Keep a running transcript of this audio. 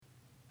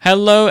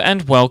Hello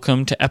and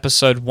welcome to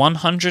episode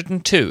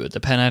 102 of the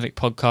Pen Addict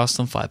podcast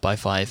on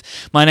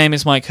 5x5. My name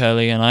is Mike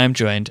Hurley and I am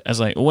joined,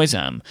 as I always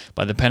am,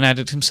 by the Pen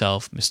Addict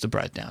himself, Mr.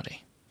 Brad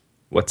Dowdy.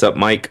 What's up,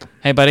 Mike?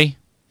 Hey, buddy.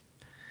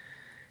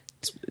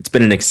 It's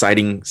been an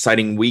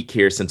exciting week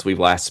here since we've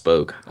last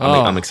spoke.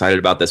 I'm excited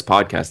about this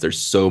podcast. There's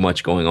so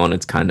much going on.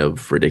 It's kind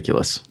of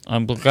ridiculous.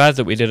 I'm glad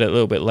that we did it a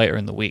little bit later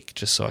in the week,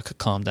 just so I could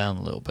calm down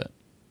a little bit.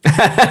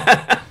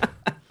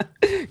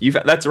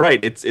 That's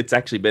right. It's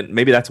actually been,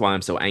 maybe that's why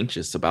I'm so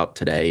anxious about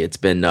today. It's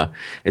been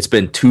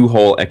 2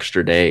 whole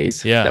extra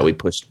days that we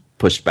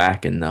pushed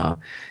back, and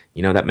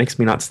that makes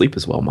me not sleep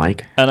as well,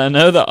 Mike. And I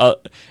know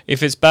that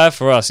if it's bad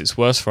for us, it's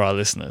worse for our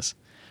listeners.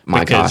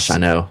 My gosh, I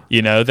know.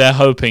 They're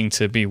hoping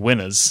to be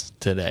winners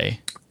today.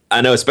 I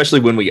know,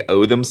 especially when we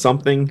owe them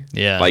something.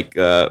 Yeah. Like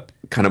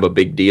kind of a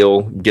big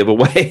deal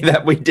giveaway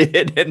that we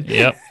did, and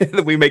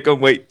we make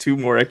them wait 2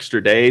 more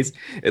extra days.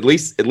 At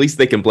least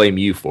they can blame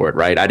you for it,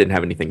 right? I didn't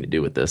have anything to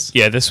do with this.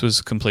 Yeah, this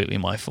was completely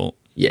my fault.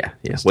 Yeah.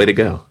 Way to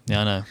go.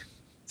 Yeah, I know.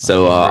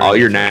 So all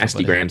your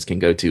nasty grams can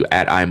go to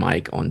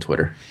 @imike on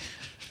Twitter.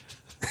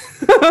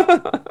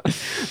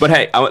 But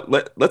hey,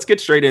 let's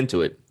get straight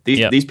into it.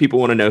 These people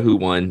want to know who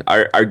won.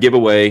 Our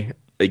giveaway,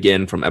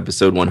 again, from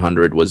episode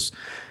 100 was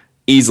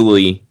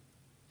easily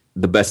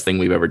the best thing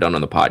we've ever done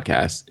on the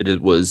podcast.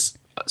 It was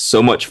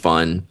so much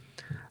fun.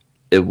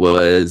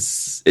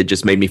 It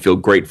just made me feel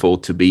grateful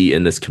to be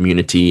in this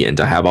community and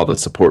to have all the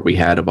support we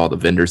had of all the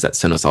vendors that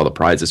sent us all the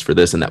prizes for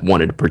this and that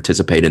wanted to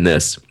participate in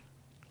this.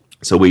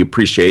 So we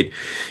appreciate,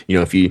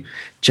 if you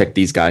check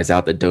these guys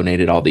out that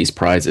donated all these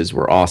prizes,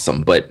 were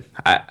awesome. But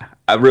I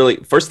really,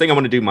 first thing I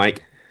want to do,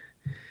 Mike,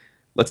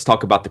 let's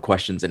talk about the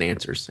questions and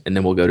answers, and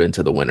then we'll go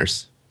into the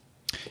winners.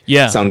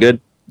 Yeah. Sound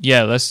good?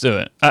 Yeah, let's do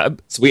it.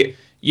 Sweet.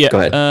 Yeah. Go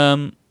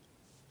ahead.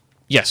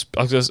 Yes,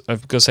 I was going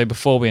to say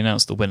before we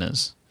announce the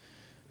winners,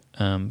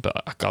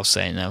 but I'll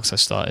say it now because I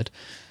started.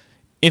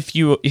 If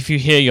you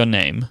hear your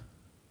name,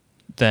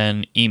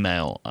 then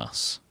email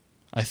us.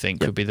 I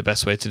think would be the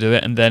best way to do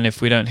it. And then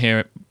if we don't hear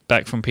it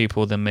back from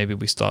people, then maybe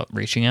we start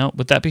reaching out.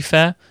 Would that be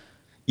fair?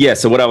 Yeah.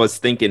 So what I was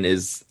thinking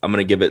is I'm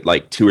going to give it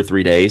like 2 or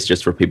 3 days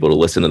just for people to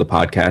listen to the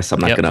podcast. I'm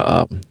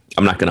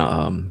not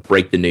gonna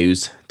break the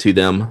news to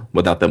them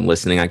without them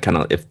listening.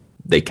 If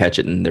they catch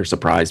it and they're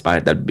surprised by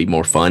it, that'd be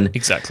more fun.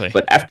 Exactly.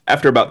 But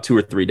after about 2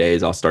 or 3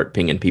 days, I'll start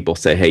pinging people,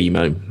 say, hey, you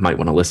might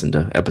want to listen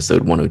to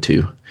episode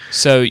 102.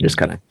 So just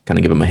kind of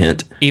give them a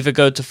hint. Either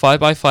go to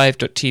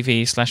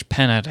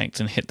 5x5.tv/penaddict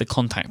and hit the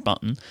contact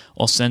button,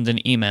 or send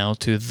an email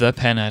to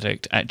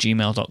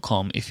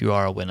thepenaddict@gmail.com if you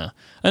are a winner,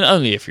 and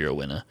only if you're a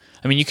winner.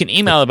 I mean, you can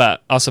email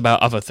us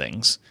about other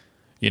things,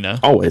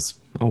 Always.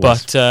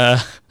 But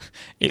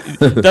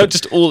don't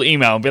just all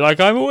email and be like,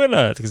 I'm a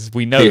winner, because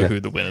we know who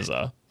the winners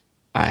are.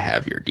 I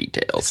have your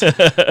details.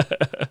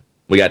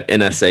 We got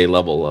NSA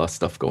level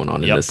stuff going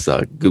on in this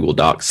Google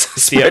Docs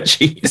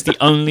spreadsheet. It's the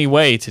only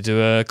way to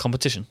do a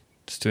competition,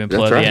 just to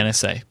employ the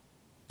NSA.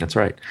 That's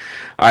right.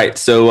 All right,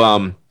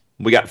 so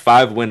we got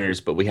 5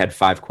 winners, but we had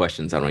 5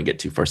 questions I don't want to get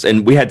to first.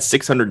 And we had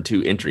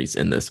 602 entries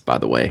in this, by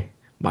the way,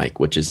 Mike,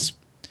 which is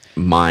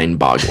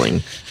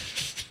mind-boggling.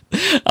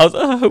 I was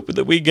hoping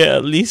that we get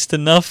at least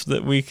enough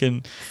that we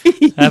can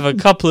have a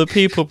couple of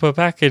people per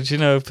package,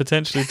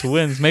 potentially to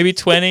win. Maybe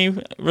 20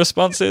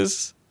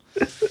 responses.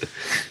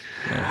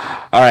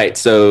 All right,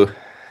 so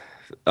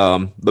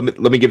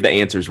let me give the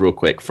answers real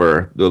quick.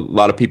 A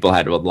lot of people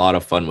had a lot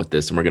of fun with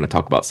this, and we're going to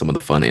talk about some of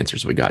the fun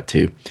answers we got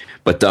too.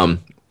 But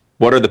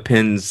what are the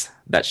pins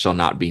that shall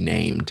not be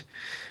named?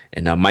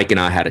 And Mike and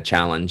I had a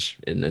challenge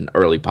in an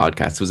early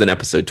podcast. It was in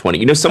episode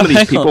 20. Some of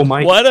these people,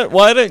 Mike.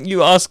 Why don't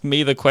you ask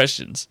me the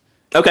questions?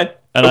 Okay.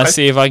 And I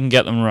see if I can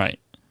get them right.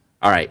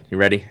 All right. You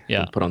ready?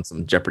 Yeah. We'll put on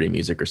some Jeopardy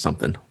music or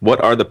something. What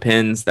are the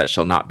pins that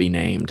shall not be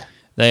named?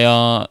 They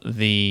are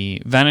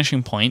the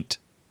Vanishing Point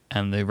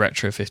and the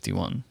Retro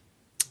 51.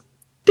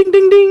 Ding,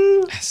 ding,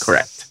 ding. Yes.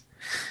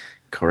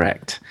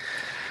 Correct.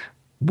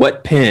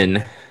 What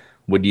pin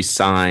would you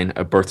sign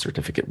a birth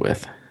certificate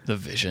with? The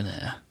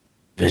Visionaire.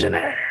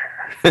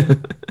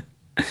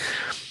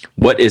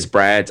 What is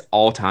Brad's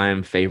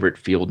all-time favorite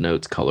Field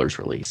Notes colors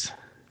release?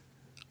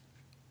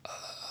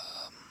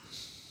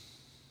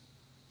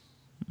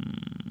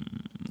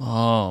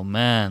 Oh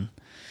man,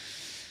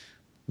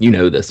 you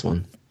know this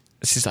one.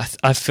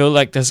 I feel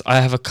like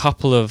I have a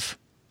couple of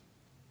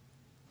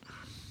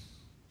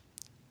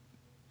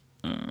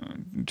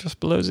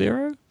Just Below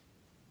Zero.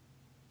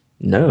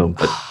 No,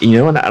 but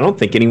I don't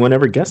think anyone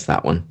ever guessed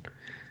that one,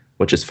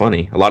 which is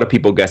funny. A lot of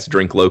people guessed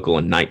Drink Local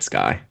and Night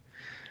Sky.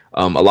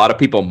 A lot of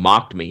people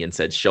mocked me and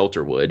said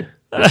Shelterwood,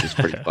 which is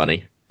pretty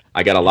funny.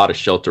 I got a lot of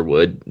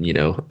Shelterwood,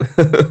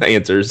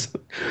 answers.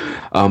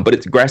 But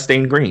it's Grass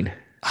Stained Green.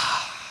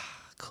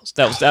 Cool.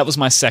 That was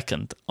my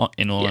second.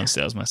 In all honesty,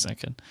 that was my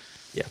second.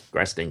 Yeah,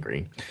 Grass Stained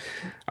Green.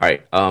 All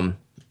right. I'm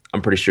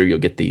pretty sure you'll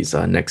get these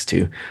next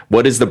 2.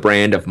 What is the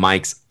brand of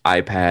Mike's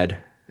iPad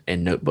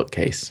and notebook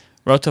case?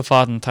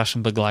 Rotofaden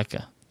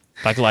Taschenbegleiter.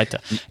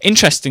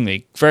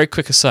 Interestingly, very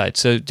quick aside.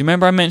 So, do you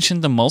remember I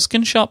mentioned the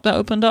Moleskine shop that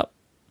opened up?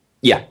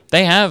 Yeah.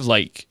 They have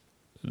like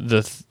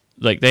the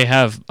like they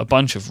have a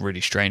bunch of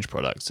really strange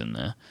products in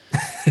there.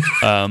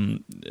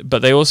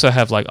 But they also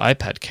have like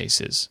iPad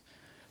cases.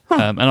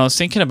 And I was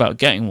thinking about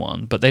getting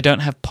one, but they don't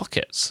have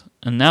pockets.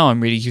 And now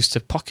I'm really used to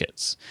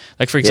pockets.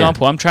 Like, for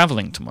example, I'm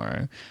traveling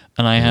tomorrow,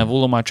 and I have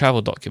all of my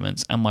travel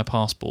documents and my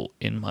passport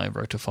in my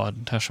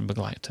Rotofaden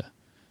Taschenbegleiter.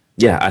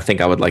 Yeah, I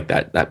think I would like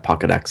that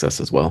pocket access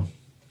as well.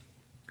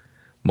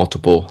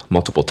 Multiple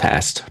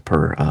tasks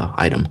per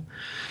item.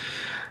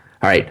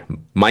 All right,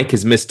 Mike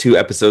has missed 2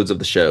 episodes of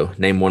the show.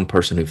 Name one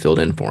person who filled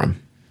in for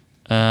him.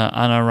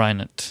 Anna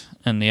Reinert,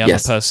 and the other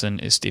person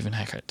is Stephen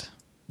Heckert.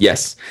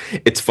 Yes.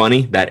 It's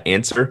funny, that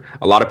answer.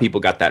 A lot of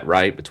people got that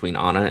right between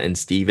Anna and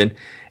Steven.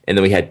 And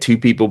then we had 2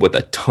 people with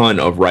a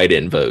ton of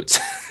write-in votes.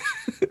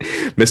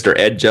 Mr.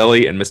 Ed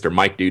Jelly and Mr.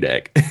 Mike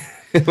Dudek.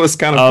 It was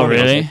kind of funny. Oh,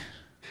 really?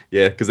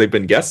 Yeah, because they've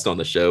been guests on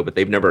the show, but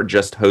they've never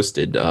just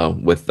hosted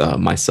with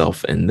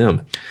myself and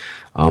them.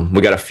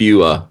 We got a few,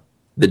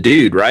 the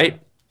dude, right?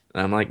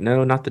 And I'm like,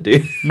 no, not the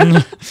dude.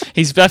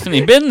 He's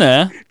definitely been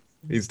there.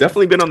 He's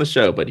definitely been on the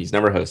show, but he's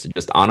never hosted.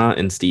 Just Anna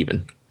and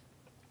Steven.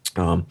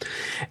 And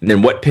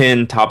then what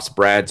pen tops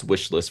Brad's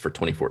wish list for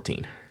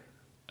 2014?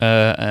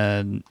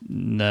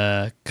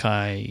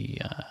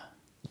 Nakaya.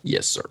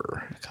 Yes, sir.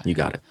 Nakaya. You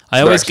got it.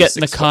 I always get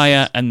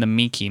Nakaya and the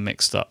Miki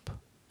mixed up.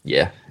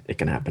 Yeah, it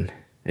can happen.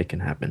 It can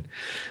happen.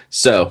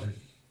 So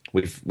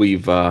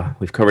we've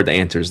covered the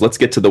answers. Let's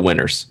get to the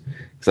winners,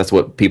 because that's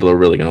what people are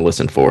really going to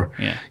listen for.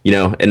 Yeah.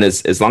 And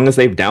as long as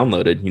they've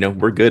downloaded,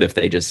 we're good if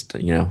they just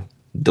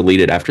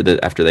delete it after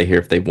they hear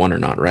if they've won or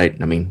not, right?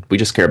 I mean, we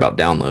just care about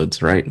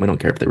downloads, right? We don't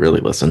care if they really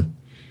listen.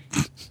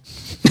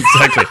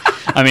 Exactly.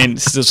 I mean,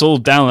 it's all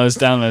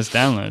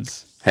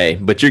downloads. Hey,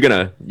 but you're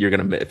gonna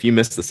if you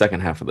miss the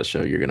second half of the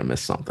show, you're gonna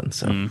miss something.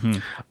 So,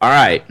 All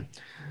right.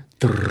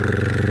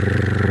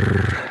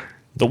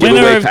 The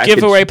winner of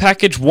giveaway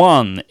package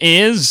 1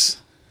 is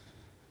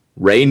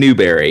Ray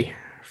Newberry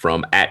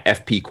from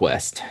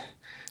 @FPQuest.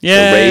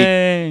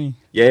 Yay!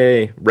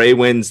 Yay! Ray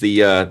wins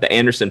the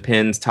Anderson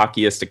Pens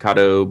Takia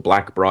Staccato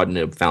Black Broad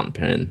Nib fountain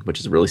pen, which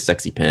is a really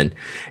sexy pen.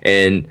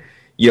 And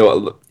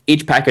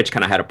each package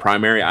kind of had a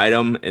primary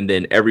item, and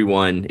then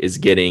everyone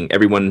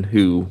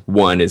who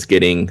won is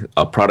getting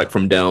a product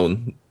from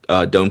Doan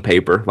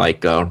paper.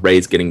 Like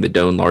Ray's getting the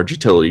Doan Large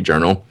Utility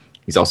Journal.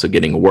 He's also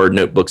getting a Word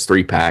Notebooks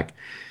 3-pack.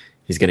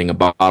 He's getting a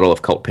bottle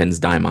of Cult Pens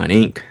Diamine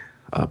ink,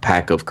 a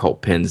pack of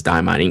Cult Pens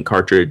Diamine ink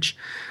cartridge,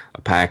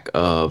 a pack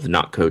of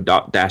Notco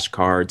dash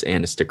cards,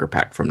 and a sticker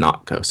pack from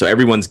Notco. So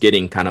everyone's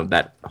getting kind of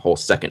that whole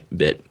second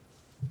bit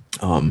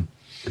of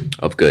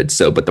goods.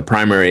 So, but the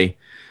primary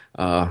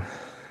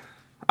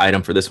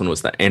item for this one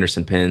was the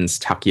Anderson Pens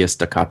Takia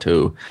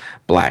Staccato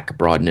Black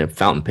Broad Nib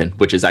fountain pen,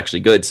 which is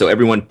actually good. So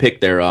everyone picked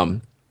their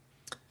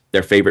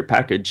favorite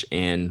package,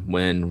 and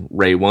when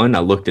Ray won, I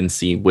looked and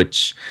see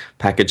which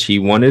package he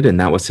wanted, and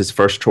that was his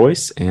first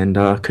choice. And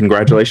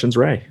congratulations,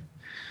 Ray.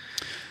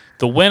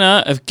 The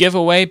winner of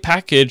giveaway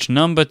package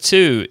number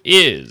 2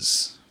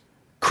 is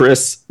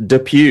Chris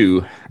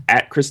Depew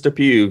 @Chris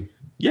Depew.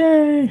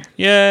 Yay!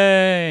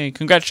 Yay!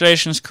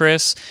 Congratulations,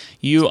 Chris.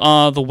 You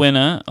are the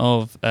winner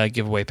of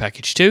giveaway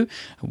package 2,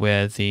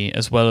 where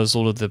as well as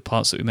all of the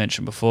parts that we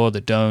mentioned before, the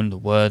Doan, the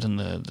Word, and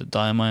the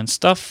Diamine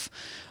stuff.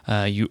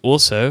 You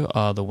also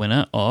are the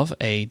winner of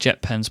a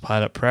Jet Pens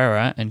Pilot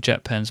Prera and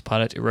Jet Pens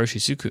Pilot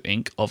Iroshizuku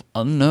ink of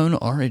unknown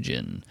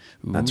origin.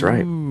 Ooh. That's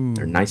right.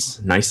 They're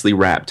nicely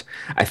wrapped.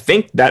 I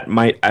think that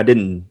I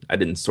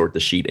didn't sort the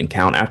sheet and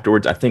count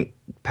afterwards. I think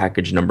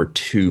package number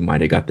 2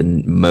 might have got the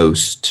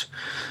most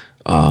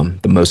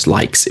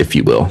likes, if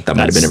you will. That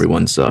might have been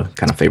everyone's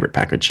kind of favorite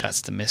package.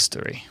 That's the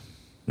mystery.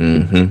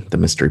 The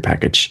mystery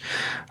package.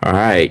 All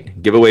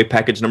right. Giveaway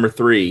package number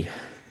 3.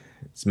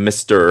 It's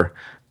Mr.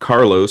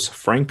 Carlos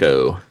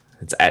Franco.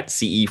 It's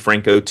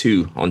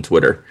 @CEFranco2 on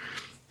Twitter.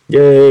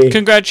 Yay.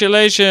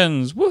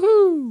 Congratulations.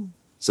 Woohoo.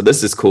 So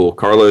this is cool.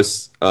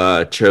 Carlos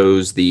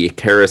chose the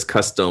Karas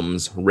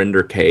Customs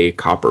Render K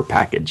copper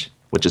package,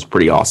 which is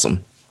pretty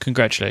awesome.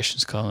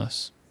 Congratulations,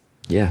 Carlos.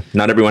 Yeah,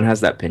 not everyone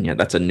has that pen yet.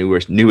 That's a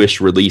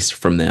newish release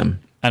from them.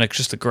 And it's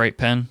just a great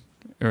pen,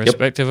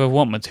 irrespective of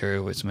what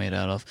material it's made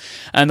out of.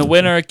 And the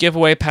winner of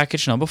giveaway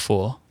package number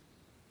 4,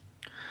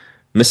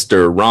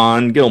 Mr.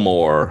 Ron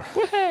Gilmore.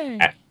 Woohoo.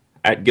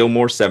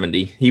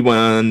 @Gilmore70. He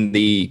won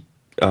the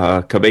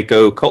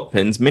Kaweco Cult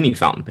Pens mini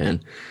fountain pen,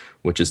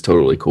 which is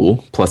totally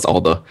cool. Plus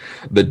all the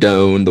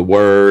Doan, the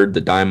Word,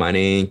 the Diamine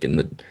ink, and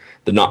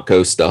the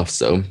Notco stuff.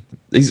 So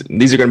these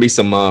are going to be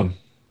some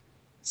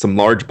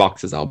large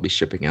boxes I'll be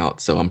shipping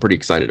out. So I'm pretty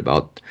excited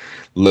about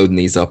loading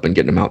these up and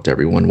getting them out to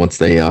everyone once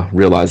they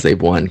realize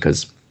they've won.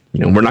 Because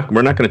we're not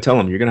going to tell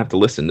them. You're going to have to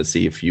listen to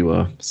see if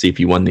you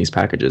won these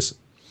packages.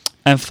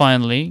 And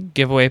finally,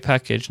 giveaway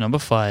package number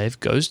 5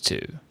 goes to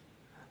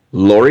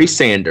Laurie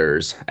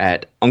Sanders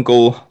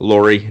 @Uncle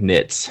Laurie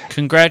Knits.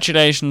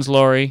 Congratulations,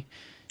 Laurie.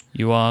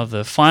 You are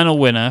the final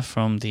winner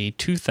from the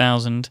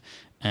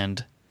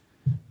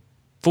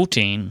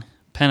 2014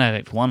 Pen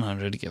Addict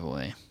 100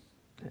 giveaway.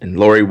 And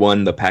Laurie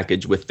won the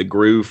package with the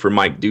Groove for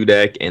Mike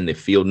Dudek and the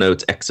Field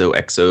Notes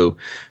XOXO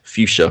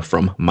Fuchsia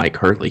from Mike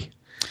Hurley.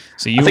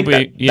 So you will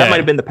be. That might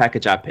have been the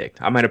package I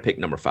picked. I might have picked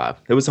number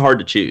 5. It was hard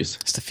to choose.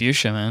 It's the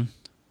fuchsia, man.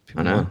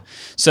 I know.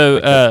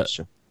 So,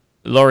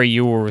 Laurie,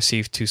 you will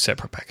receive 2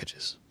 separate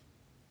packages.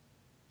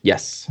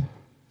 Yes.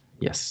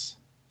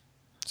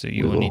 So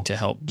you will need to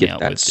help me out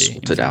with the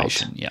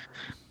information. Yeah.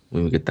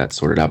 We will get that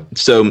sorted out.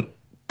 So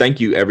thank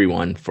you,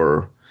 everyone,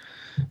 for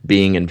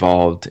being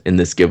involved in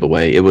this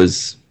giveaway. It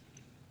was,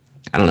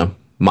 I don't know,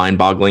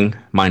 mind-boggling,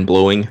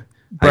 mind-blowing,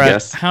 Brad, I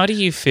guess. How do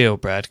you feel,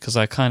 Brad? Because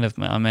I've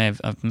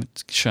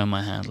shown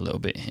my hand a little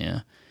bit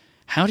here.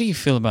 How do you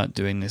feel about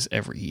doing this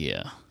every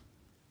year?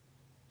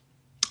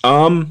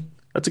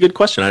 That's a good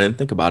question. I didn't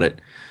think about it.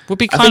 Would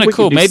be kind of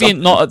cool. Maybe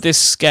not at this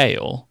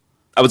scale.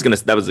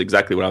 That was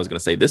exactly what I was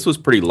gonna say. This was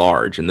pretty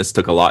large, and this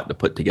took a lot to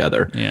put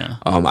together. Yeah.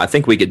 I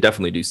think we could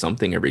definitely do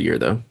something every year,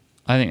 though.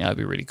 I think that'd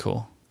be really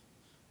cool.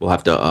 We'll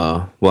have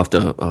to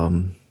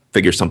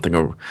figure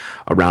something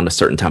around a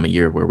certain time of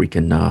year where we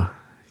can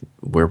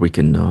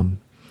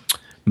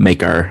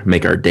make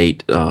our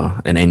date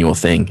an annual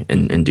thing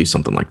and do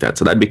something like that.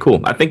 So that'd be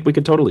cool. I think we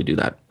could totally do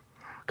that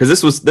because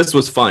this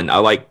was fun. I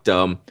liked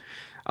the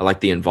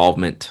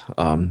involvement.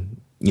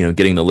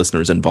 Getting the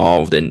listeners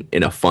involved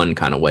in a fun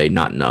kind of way,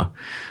 not in a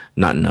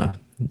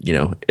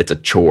it's a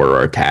chore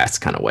or a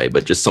task kind of way,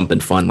 but just something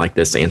fun like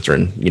this,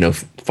 answering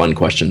fun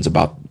questions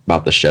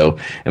about the show.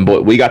 And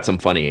boy, we got some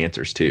funny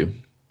answers too.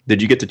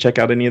 Did you get to check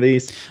out any of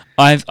these?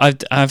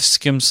 I've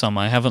skimmed some.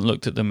 I haven't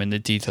looked at them in the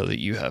detail that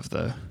you have,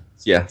 though.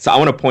 Yeah, so I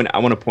want to point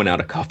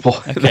out a couple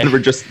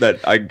that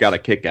I got a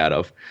kick out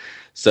of.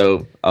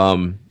 So,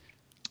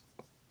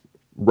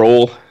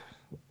 Roel,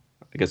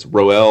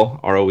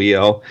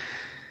 Roel,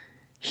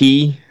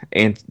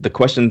 the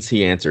questions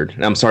he answered,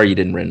 and I'm sorry you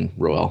didn't win,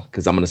 Roel,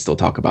 because I'm going to still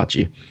talk about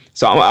you.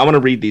 So I want to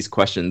read these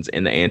questions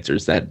and the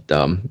answers that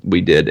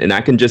we did, and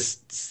I can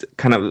just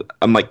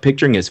I'm like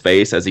picturing his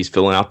face as he's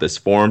filling out this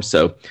form.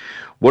 So,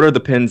 what are the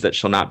pins that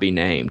shall not be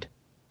named?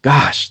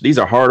 Gosh, these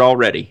are hard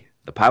already.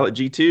 The Pilot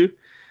G2.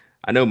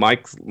 I know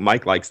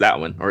Mike likes that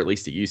one, or at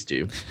least he used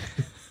to.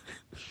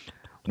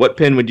 What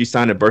pin would you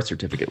sign a birth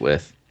certificate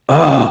with?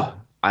 Oh,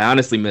 I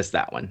honestly missed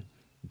that one.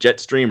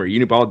 Jetstream or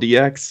Uniball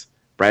DX?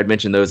 Brad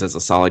mentioned those as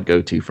a solid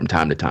go-to from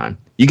time to time.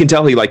 You can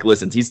tell he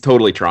listens. He's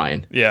totally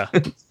trying. Yeah.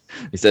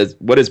 He says,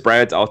 what is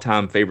Brad's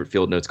all-time favorite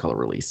Field Notes color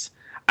release?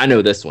 I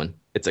know this one.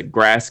 It's a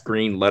grass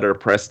green letter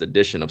pressed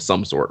edition of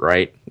some sort,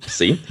 right?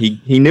 See?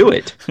 He knew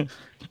it.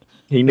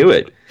 He knew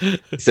it.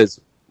 He says,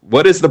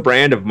 what is the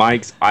brand of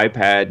Mike's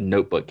iPad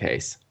notebook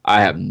case?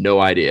 I have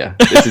no idea.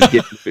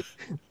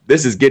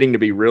 This is getting to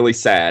be really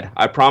sad.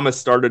 I promise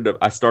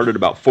I started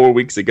about 4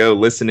 weeks ago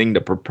listening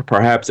to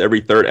perhaps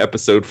every third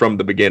episode from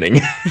the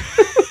beginning.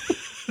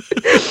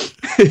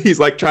 He's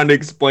like trying to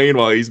explain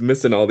why he's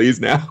missing all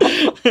these now.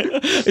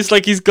 It's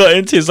like he's got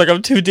into it. It's like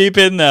I'm too deep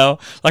in now.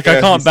 Like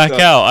I can't back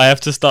out. I have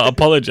to start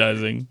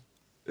apologizing.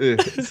 So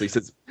he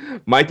says,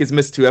 Mike has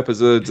missed 2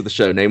 episodes of the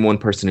show. Name one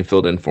person who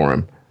filled in for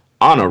him.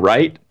 Anna,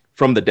 right?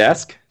 From the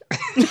desk?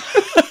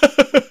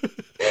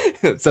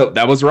 So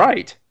that was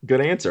right. Good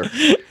answer.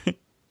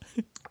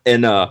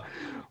 And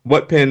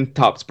what pin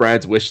tops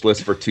Brad's wish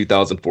list for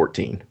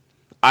 2014?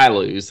 I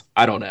lose.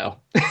 I don't know.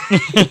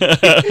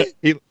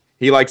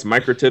 He likes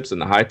microtips and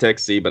the high-tech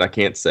C, but I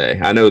can't say.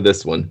 I know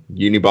this one.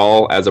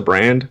 Uniball as a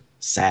brand?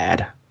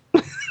 Sad.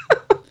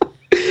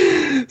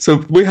 So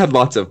we had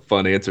lots of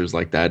fun answers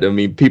like that. I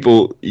mean,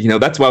 people,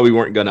 that's why we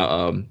weren't going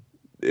to,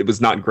 it was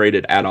not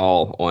graded at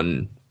all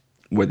on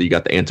whether you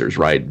got the answers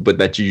right, but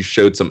that you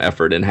showed some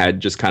effort and had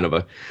just kind of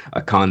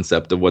a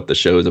concept of what the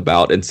show is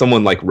about. And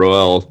someone like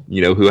Roel,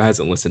 who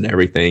hasn't listened to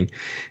everything,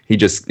 he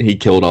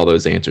killed all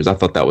those answers. I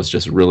thought that was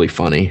just really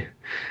funny.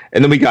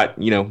 And then we got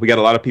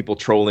a lot of people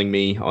trolling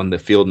me on the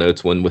Field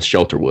Notes one with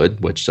Shelterwood,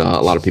 which a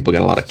lot of people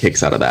got a lot of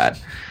kicks out of that.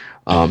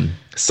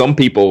 Some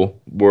people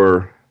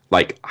were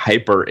like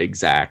hyper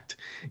exact,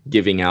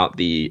 giving out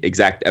the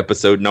exact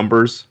episode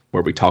numbers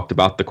where we talked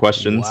about the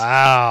questions.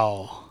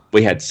 Wow.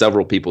 We had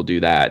several people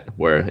do that,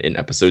 where in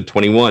episode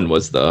 21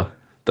 was the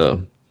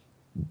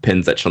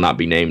pins that shall not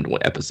be named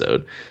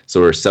episode. So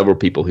there were several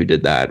people who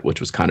did that, which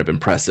was kind of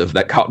impressive.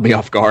 That caught me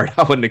off guard.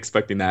 I wasn't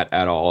expecting that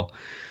at all.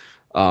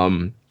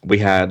 We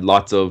had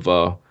lots of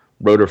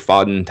Rotor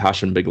Fodden,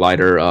 Taschen Big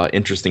Lighter,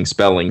 interesting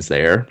spellings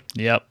there.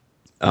 Yep.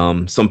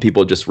 Some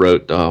people just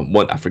wrote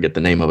one. I forget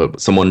the name of it, but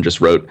someone just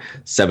wrote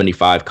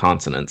 75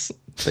 consonants.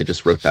 They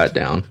just wrote that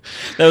down.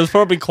 There was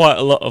probably quite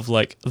a lot of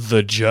like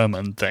the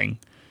German thing.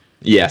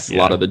 Yes, a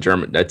lot of the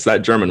German. It's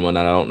that German one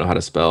that I don't know how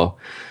to spell.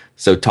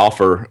 So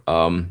Toffer,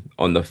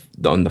 on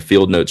the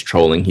Field Notes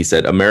trolling, he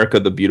said,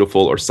 "America the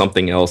Beautiful" or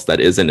something else that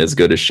isn't as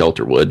good as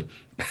Shelterwood.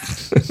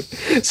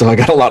 So I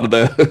got a lot of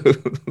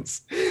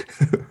those.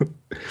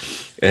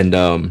 And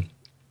and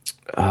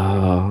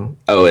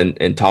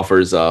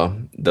Toffer's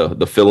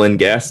the fill-in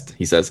guest.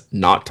 He says,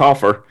 "Not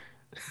Toffer."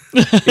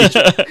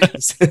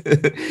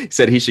 He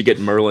said he should get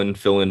Merlin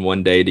fill in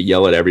one day to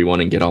yell at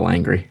everyone and get all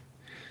angry.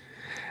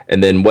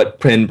 And then what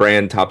pen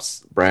brand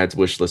tops Brad's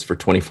wish list for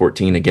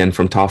 2014? Again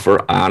from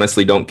Toffer. I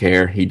honestly don't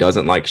care. He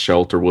doesn't like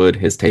Shelterwood.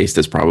 His taste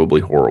is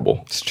probably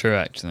horrible. It's true,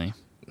 actually.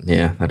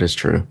 Yeah, that is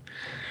true.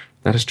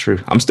 That is true.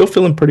 I'm still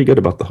feeling pretty good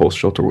about the whole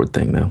Shelterwood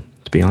thing, though,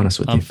 to be honest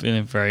with you.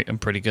 I'm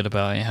pretty good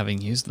about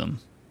having used them.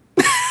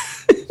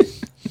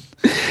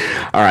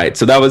 All right,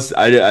 so that was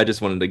I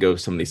just wanted to go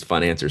with some of these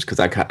fun answers because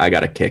I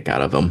got a kick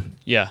out of them.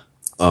 Yeah.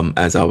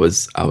 As I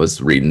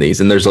was reading these,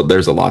 and there's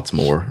a lots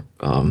more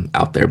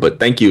out there. But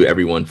thank you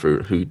everyone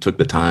who took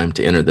the time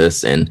to enter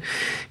this, and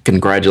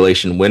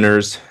congratulations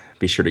winners.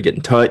 Be sure to get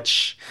in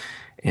touch.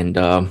 And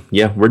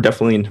yeah, we're not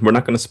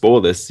going to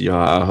spoil this. Yeah,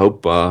 I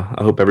hope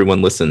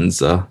everyone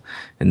listens, and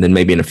then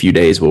maybe in a few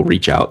days we'll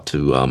reach out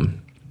to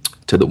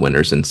the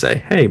winners and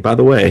say, hey, by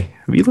the way,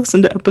 have you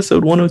listened to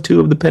episode 102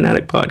 of the Pen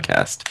Addict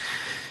podcast?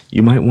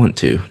 You might want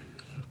to.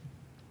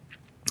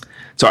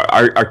 So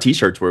our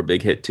t-shirts were a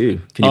big hit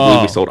too. Can you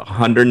believe we sold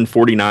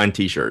 149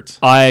 t-shirts?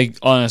 I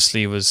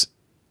honestly was.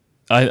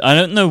 I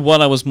don't know what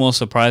I was more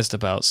surprised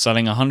about: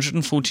 selling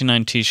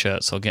 149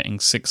 t-shirts or getting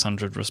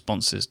 600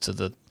 responses to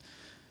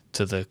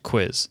the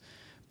quiz.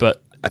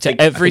 But I think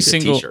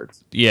single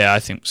t-shirts. Yeah, I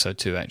think so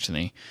too.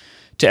 Actually,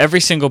 to every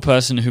single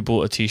person who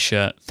bought a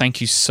t-shirt,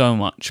 thank you so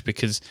much,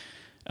 because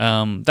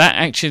that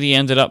actually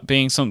ended up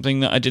being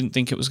something that I didn't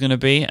think it was going to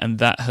be, and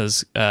that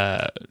has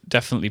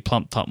definitely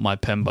plumped up my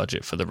pen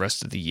budget for the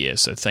rest of the year.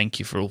 So thank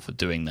you for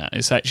doing that.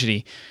 It's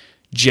actually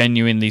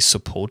genuinely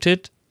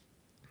supported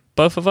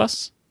both of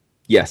us.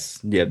 Yes,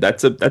 yeah,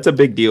 that's a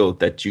big deal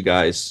that you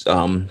guys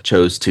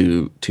chose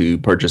to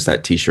purchase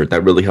that t-shirt.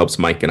 That really helps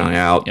Mike and I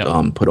out,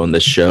 yep. Put on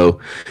this show,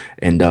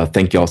 and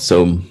thank y'all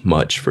so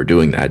much for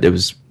doing that. It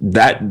was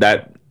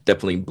that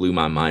definitely blew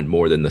my mind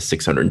more than the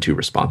 602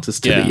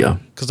 responses to the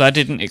because I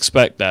didn't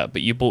expect that,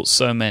 but you bought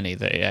so many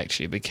that it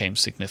actually became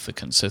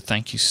significant. So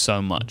thank you so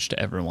much to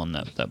everyone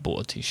that bought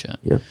a t-shirt.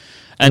 Yeah.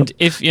 And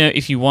if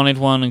you wanted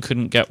one and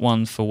couldn't get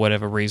one for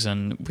whatever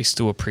reason, we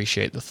still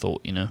appreciate the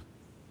thought,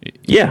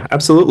 Yeah,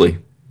 absolutely.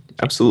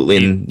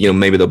 And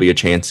maybe there'll be a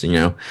chance,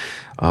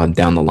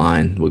 down the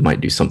line we might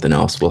do something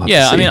else. We'll have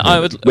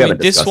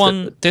to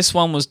see. This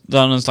one was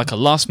done as like a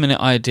last minute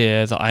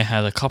idea that I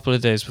had a couple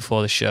of days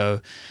before the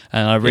show,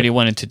 and I really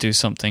wanted to do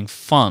something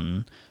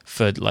fun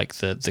for like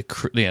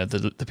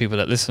the people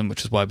that listen,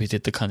 which is why we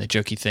did the kind of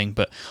jokey thing.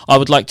 But I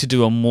would like to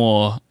do a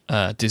more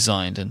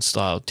designed and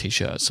styled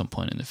t-shirt at some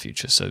point in the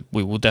future. So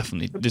we will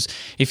definitely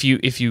if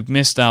you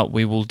missed out,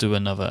 we will do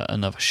another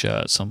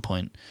shirt at some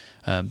point.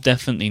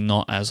 Definitely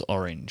not as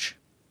orange.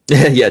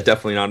 Yeah,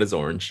 definitely not as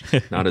orange.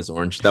 Not as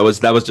orange. That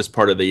was just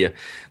part of the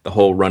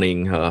whole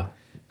running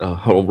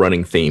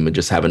theme and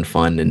just having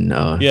fun and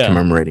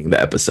commemorating the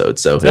episode.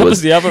 So that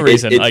was the other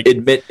reason.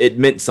 It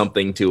meant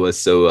something to us,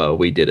 so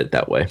we did it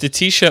that way. The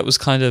t-shirt was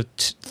kind of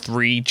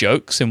 3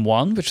 jokes in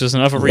one, which was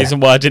another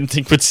reason why I didn't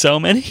think we'd sell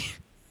many,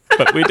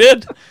 but we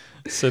did.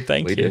 So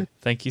thank you.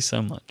 Thank you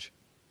so much.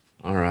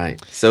 All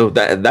right, so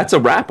that's a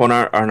wrap on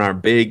our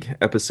big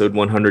episode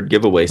 100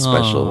 giveaway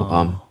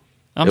special.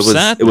 I'm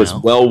sad. It was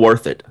well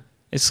worth it.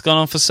 It's gone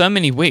on for so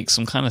many weeks.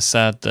 I'm kind of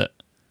sad that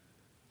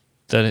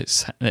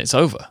it's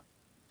over.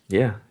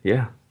 Yeah.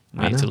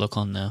 I need to look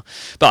on now.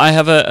 But I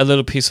have a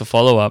little piece of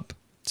follow up.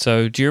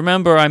 So, do you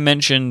remember I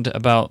mentioned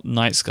about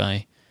Night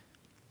Sky?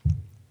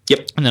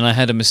 Yep. And then I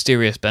had a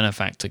mysterious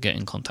benefactor get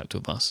in contact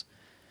with us.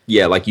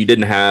 Yeah, like you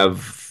didn't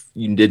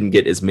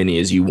get as many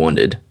as you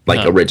wanted,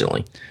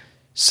 originally.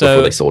 So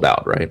before they sold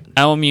out, right?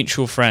 Our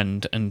mutual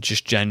friend and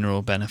just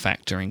general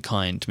benefactor in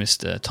kind,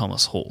 Mr.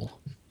 Thomas Hall,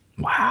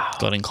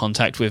 got in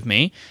contact with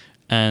me,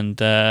 and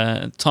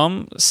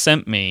Tom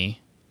sent me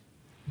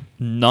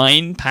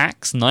 9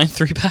 3-packs.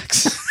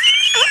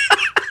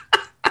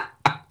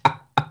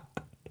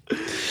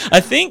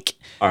 I think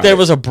there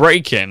was a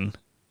break-in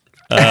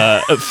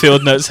at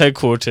Field Notes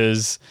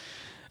headquarters,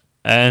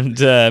 and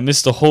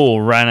Mr.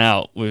 Hall ran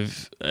out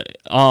with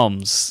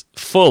arms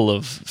full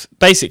of...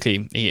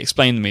 Basically, he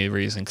explained to me the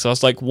reason, because I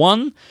was like,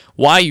 1,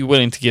 why are you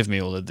willing to give me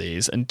all of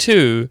these? And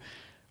 2,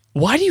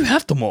 why do you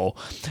have them all?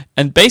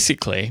 And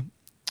basically,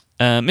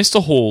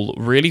 Mr. Hall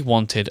really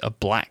wanted a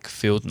black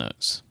Field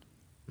Notes.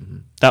 Mm-hmm.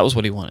 That was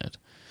what he wanted.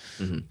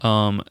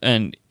 Mm-hmm.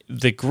 And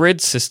the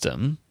grid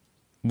system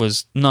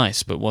was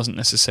nice, but wasn't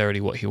necessarily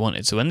what he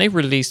wanted. So when they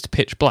released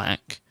Pitch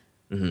Black...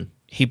 Mm-hmm.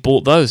 He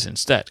bought those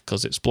instead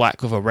because it's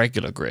black with a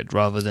regular grid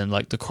rather than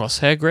like the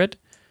crosshair grid.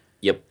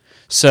 Yep.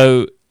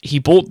 So he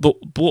bought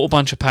a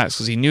bunch of packs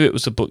because he knew it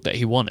was the book that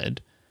he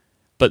wanted,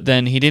 but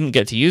then he didn't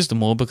get to use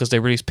them all because they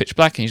released Pitch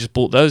Black, and he just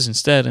bought those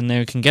instead, and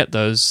they can get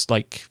those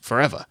like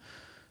forever,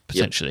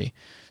 potentially. Yep.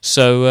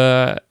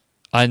 So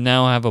I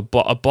now have a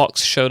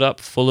box showed up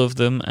full of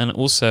them, and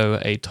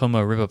also a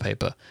Tomo River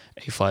Paper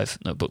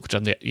A5 notebook, which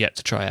I'm yet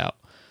to try out.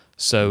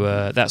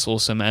 So that's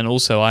awesome. And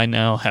also I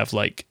now have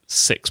like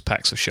 6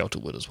 packs of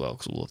Shelterwood as well,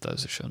 because all of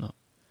those have shown up.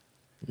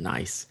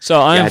 Nice. So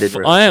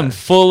I am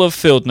full of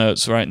Field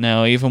Notes right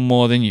now, even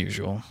more than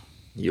usual.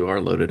 You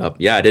are loaded up.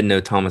 Yeah, I didn't know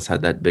Thomas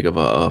had that big of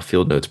a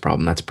Field Notes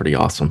problem. That's pretty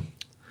awesome.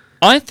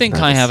 I think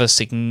I have a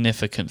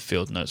significant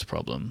Field Notes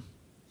problem.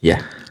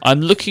 Yeah.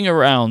 I'm looking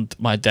around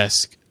my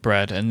desk,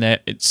 Brad, and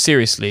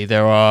seriously,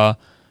 there are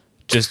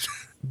just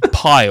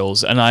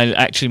piles, and I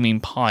actually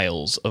mean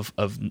piles of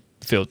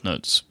Field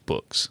Notes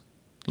books.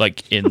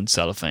 Like in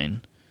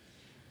cellophane.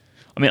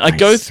 I mean, I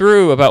go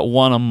through about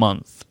one a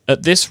month.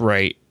 At this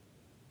rate,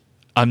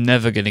 I'm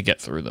never going to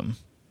get through them.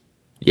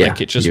 Yeah,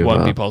 like, it just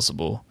won't be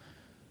possible.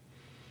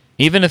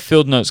 Even if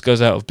Field Notes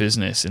goes out of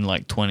business in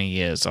like 20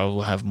 years, I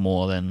will have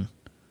more than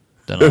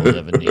I will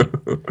ever need.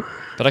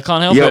 But I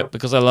can't help it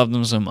because I love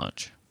them so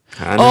much.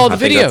 The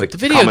video! The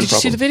video! Did you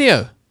see the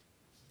video?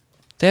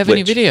 They have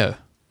any video?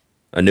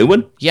 A new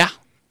one? Yeah.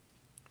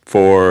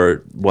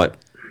 For what?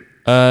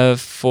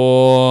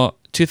 For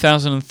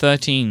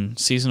 2013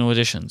 seasonal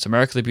editions.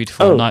 America the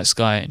Beautiful, Night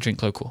Sky, and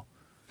Drink Local.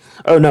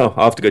 Oh, no.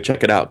 I'll have to go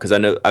check it out because I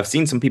know I've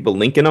seen some people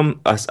linking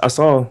them. I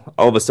saw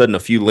all of a sudden a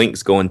few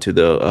links going to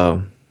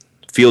the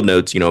Field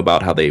Notes,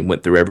 about how they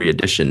went through every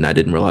edition. I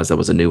didn't realize that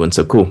was a new one.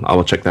 So cool. I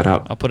will check that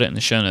out. I'll put it in the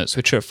show notes,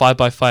 which are at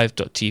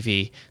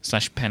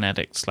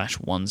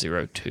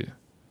 5by5.tv/penaddict/102.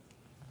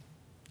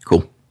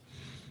 Cool.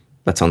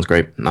 That sounds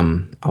great.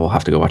 I will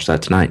have to go watch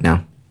that tonight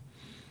now.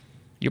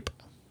 Yep.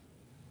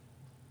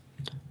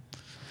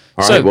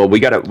 All right. Well, we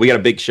got a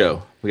big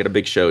show. We got a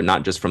big show,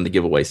 not just from the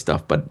giveaway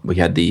stuff, but I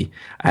had the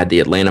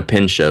Atlanta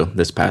Pen Show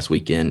this past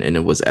weekend, and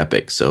it was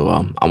epic. So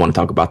I want to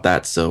talk about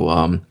that.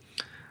 So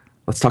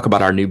let's talk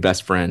about our new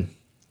best friend,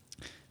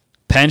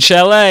 Pen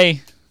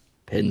Chalet.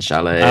 Pen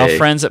Chalet. Our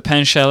friends at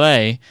Pen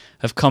Chalet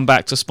have come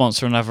back to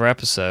sponsor another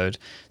episode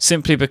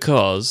simply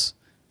because,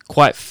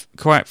 quite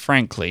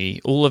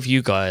frankly, all of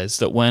you guys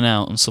that went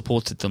out and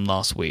supported them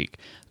last week,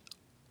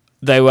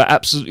 they were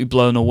absolutely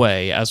blown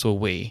away, as were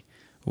we,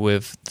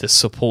 with the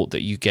support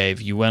that you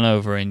gave. You went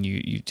over and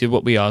you did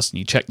what we asked and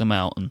you checked them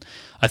out, and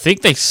I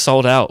think they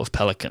sold out of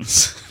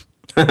Pelicans.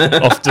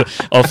 off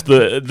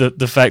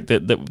the fact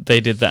that they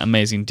did that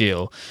amazing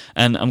deal.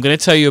 And I'm going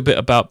to tell you a bit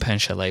about Pen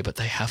Chalet, but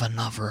they have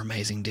another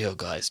amazing deal,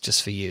 guys,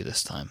 just for you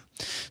this time.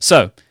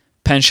 So,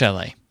 Pen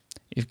Chalet,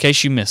 in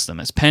case you missed them,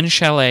 it's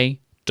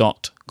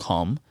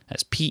penchalet.com.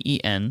 That's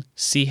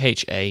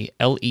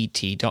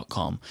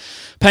penchalet.com.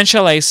 Pen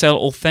Chalet sell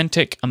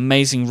authentic,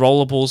 amazing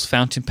rollables,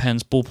 fountain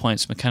pens,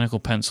 ballpoints, mechanical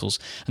pencils,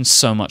 and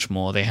so much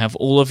more. They have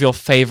all of your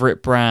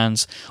favorite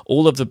brands,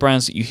 all of the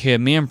brands that you hear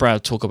me and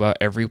Brad talk about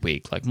every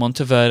week, like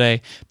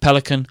Monteverde,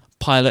 Pelican,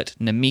 Pilot,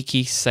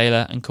 Namiki,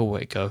 Sailor, and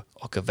Kaweco,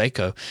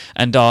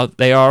 and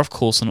they are, of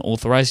course, an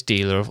authorized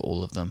dealer of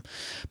all of them.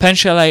 Pen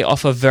Chalet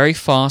offer very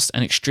fast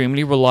and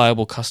extremely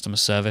reliable customer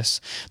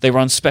service. They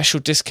run special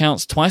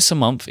discounts twice a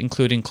month,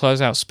 including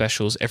closeout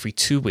specials every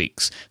 2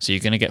 weeks, so you're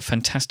going to get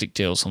fantastic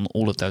deals on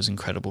all of those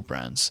incredible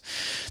brands.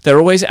 They're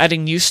always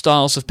adding new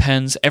styles of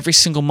pens. Every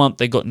single month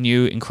they got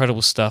new,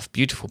 incredible stuff,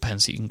 beautiful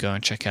pens that you can go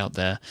and check out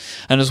there.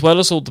 And as well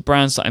as all the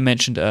brands that I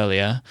mentioned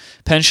earlier,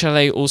 Pen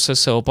Chalet also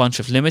sell a bunch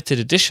of limited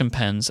edition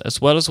pens,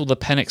 as well as all the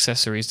pen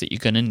accessories that you're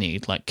going to need,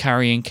 like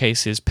carrying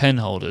cases, pen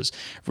holders,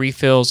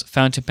 refills,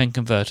 fountain pen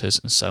converters,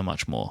 and so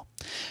much more.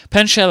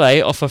 Pen Chalet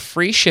offer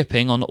free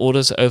shipping on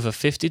orders over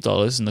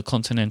 $50 in the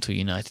continental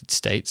United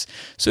States.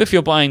 So if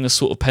you're buying the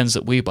sort of pens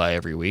that we buy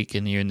every week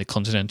and you're in the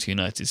continental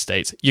United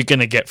States, you're going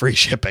to get free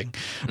shipping,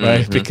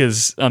 right? Mm-hmm.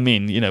 Because, I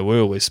mean, we're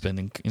always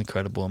spending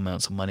incredible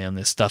amounts of money on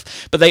this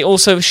stuff. But they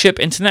also ship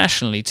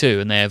internationally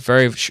too, and they have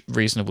very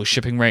reasonable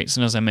shipping rates.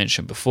 And as I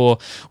mentioned before,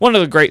 one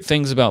of the great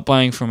things about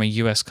buying from a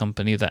US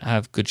company that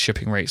have good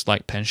shipping rates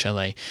like Pen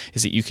Chalet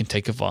is that you can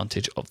take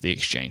advantage of the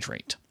exchange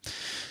rate.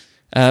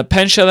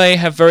 Pen Chalet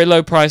have very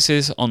low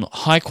prices on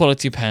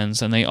high-quality pens,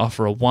 and they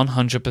offer a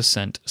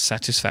 100%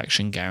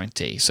 satisfaction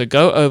guarantee. So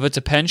go over to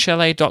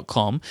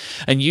penchalet.com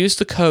and use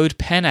the code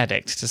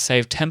PENADDICT to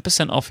save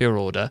 10% off your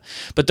order.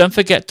 But don't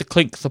forget to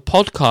click the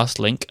podcast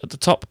link at the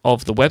top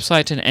of the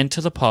website and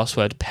enter the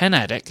password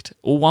PENADDICT,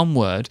 all one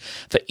word,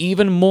 for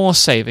even more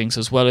savings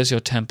as well as your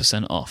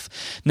 10% off.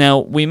 Now,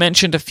 we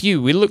mentioned a few.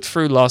 We looked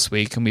through last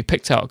week and we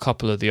picked out a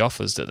couple of the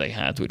offers that they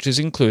had, which is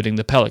including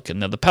the Pelican.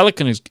 Now, the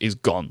Pelican is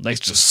gone. They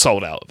just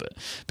sold out of it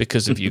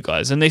because of you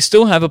guys, and they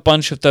still have a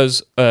bunch of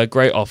those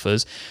great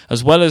offers,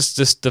 as well as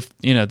just the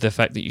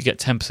fact that you get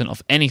 10%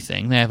 off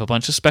anything. They have a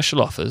bunch of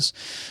special offers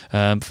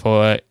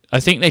for. I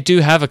think they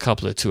do have a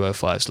couple of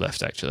 205s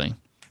left actually.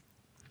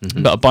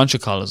 Mm-hmm. But a bunch of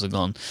colors are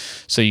gone,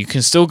 so you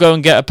can still go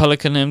and get a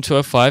Pelican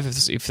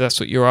M205 if that's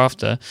what you're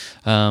after.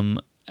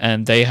 And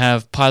they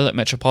have Pilot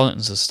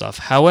Metropolitans and stuff.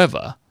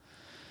 However,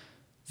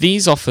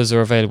 these offers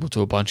are available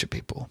to a bunch of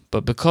people,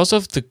 but because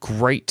of the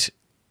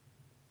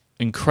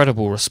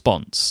incredible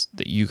response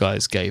that you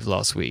guys gave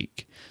last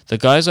week, the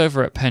guys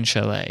over at Pen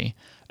Chalet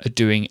are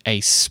doing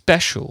a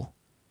special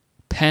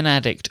Pen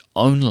Addict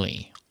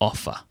only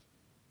offer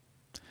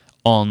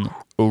on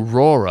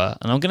Aurora,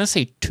 and I'm going to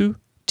say 2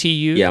 TU.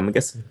 Yeah, I'm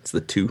guessing it's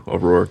the 2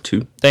 Aurora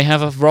 2. They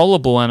have a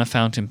rollable and a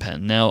fountain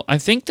pen. Now, I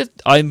think that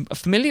I'm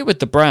familiar with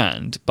the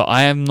brand, but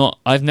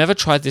I've never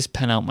tried this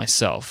pen out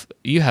myself.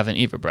 You haven't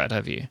either, Brad,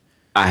 have you?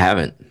 I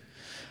haven't.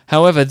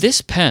 However,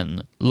 this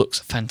pen looks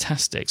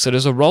fantastic. So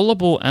there's a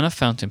rollable and a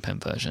fountain pen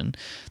version.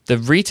 The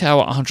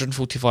retail at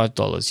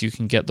 $145. You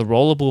can get the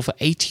rollable for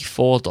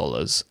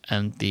 $84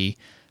 and the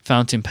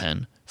fountain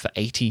pen for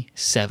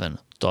 $87.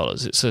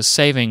 It's a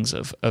savings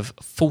of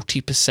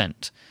 40%.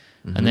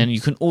 Mm-hmm. And then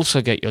you can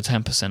also get your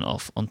 10%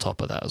 off on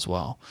top of that as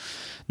well.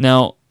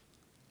 Now,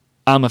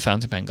 I'm a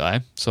fountain pen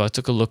guy, so I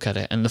took a look at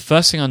it, and the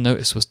first thing I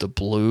noticed was the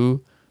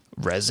blue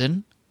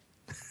resin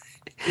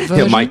version.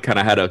 Yeah, Mike kind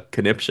of had a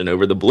conniption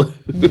over the blue.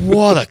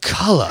 What a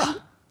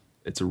color!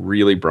 It's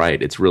really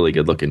bright. It's really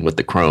good looking with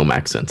the chrome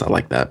accents. I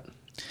like that.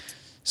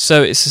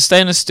 So it's a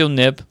stainless steel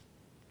nib.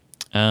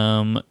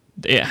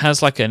 It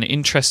has like an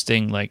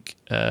interesting like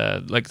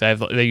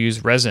they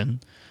use resin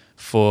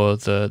for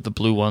the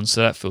blue one,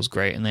 so that feels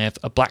great. And they have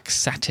a black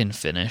satin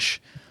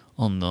finish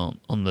on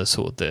the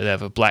sort of they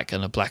have a black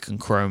and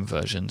chrome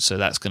version, so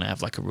that's going to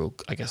have like a real,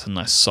 I guess, a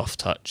nice soft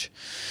touch.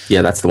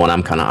 Yeah, that's the one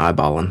I'm kind of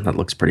eyeballing. That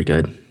looks pretty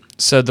good.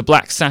 So the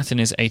black satin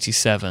is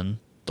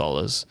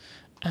 $87,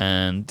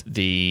 and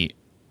the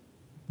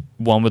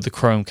one with the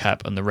chrome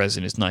cap and the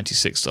resin is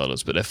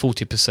 $96, but they're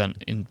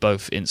 40% in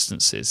both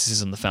instances. This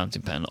is on the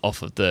fountain pen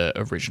off of the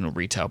original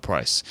retail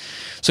price.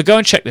 So go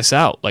and check this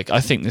out. Like,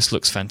 I think this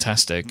looks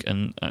fantastic.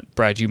 And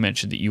Brad, you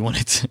mentioned that you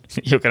wanted to,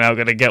 you're now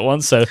going to get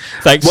one. So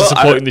thanks for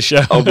supporting the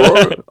show.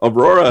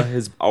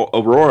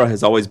 Aurora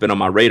has always been on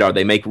my radar.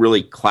 They make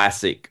really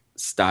classic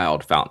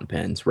styled fountain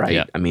pens, right?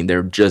 Yeah. I mean,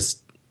 they're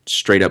just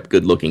straight up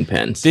good looking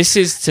pens. This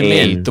is to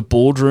me the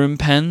boardroom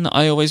pen that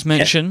I always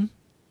mention. Yeah.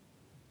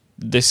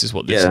 This is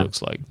what this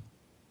looks like,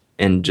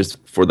 and just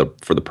for the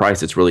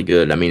price, it's really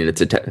good. I mean,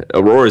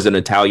 Aurora is an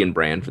Italian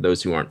brand. For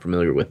those who aren't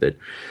familiar with it,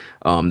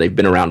 they've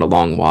been around a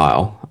long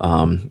while,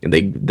 and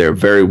they're a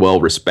very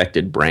well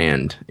respected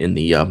brand in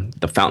the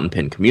fountain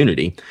pen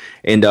community.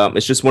 And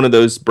it's just one of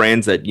those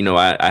brands that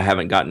I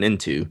haven't gotten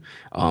into,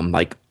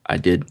 like I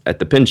did at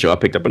the pen show. I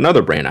picked up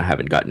another brand I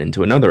haven't gotten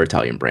into, another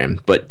Italian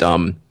brand, but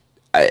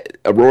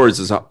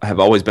Auroras have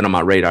always been on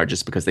my radar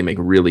just because they make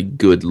really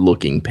good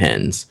looking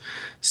pens.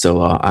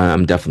 So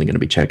I'm definitely going to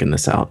be checking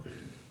this out.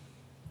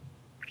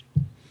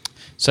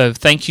 So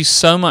thank you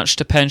so much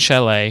to Pen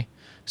Chalet.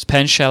 It's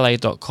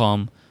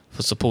penchalet.com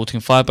for supporting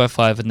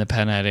 5x5 and the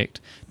Pen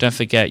Addict. Don't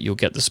forget, you'll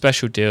get the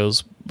special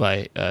deals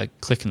by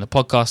clicking the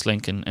podcast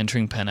link and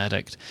entering Pen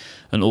Addict.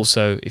 And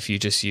also, if you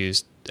just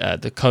use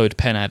the code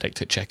Pen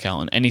Addict at checkout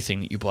on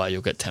anything that you buy,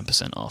 you'll get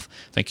 10% off.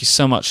 Thank you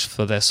so much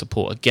for their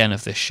support again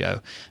of this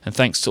show. And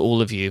thanks to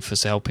all of you for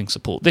helping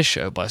support this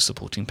show by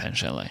supporting Pen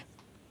Chalet.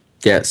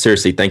 Yeah,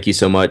 seriously, thank you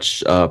so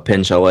much,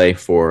 Pen Chalet,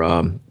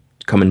 for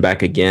coming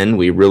back again.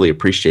 We really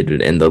appreciate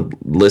it, and the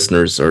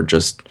listeners are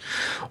just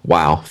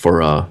wow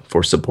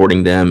for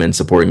supporting them and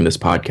supporting this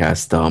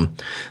podcast.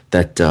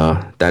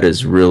 That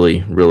is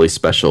really, really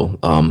special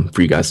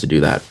for you guys to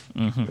do that.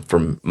 Mm-hmm.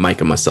 From Mike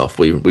and myself,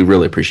 we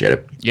really appreciate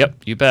it.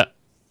 Yep, you bet.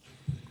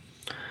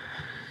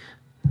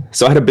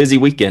 So I had a busy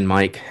weekend,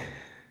 Mike.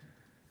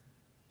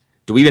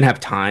 Do we even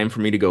have time for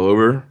me to go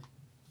over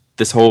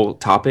this whole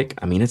topic?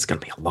 I mean, it's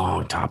going to be a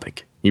long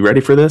topic. You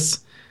ready for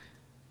this?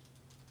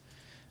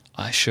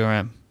 I sure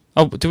am.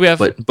 Oh, do we have?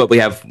 But we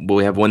have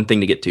one thing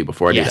to get to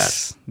before I do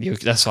that.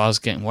 That's why I was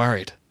getting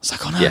worried. I was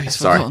like, oh no, he's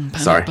forgotten.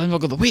 Sorry. Pen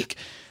of the week.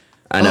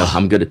 I know.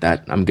 I'm good at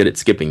that. I'm good at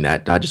skipping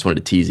that. I just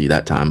wanted to tease you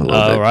that time a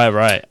little bit. Oh,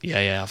 right.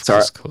 Yeah.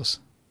 Of course.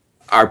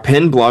 Our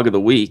pen blog of the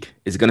week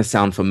is going to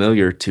sound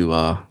familiar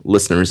to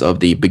listeners of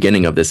the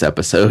beginning of this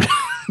episode.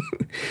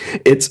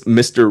 It's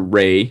Mr.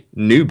 Ray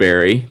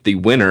Newberry, the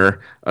winner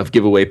of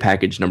giveaway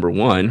package number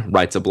 1,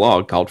 writes a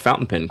blog called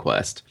Fountain Pen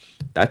Quest.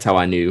 That's how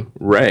I knew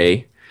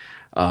Ray.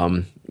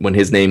 When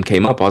his name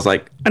came up, I was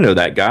like, I know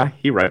that guy.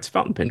 He writes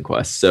Fountain Pen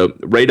Quest. So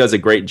Ray does a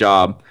great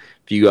job.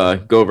 If you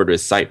go over to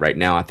his site right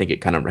now, I think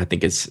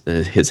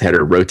his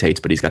header rotates,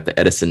 but he's got the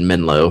Edison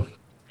Menlo,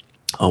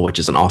 which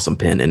is an awesome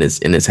pen in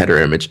his header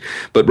image.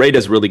 But Ray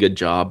does a really good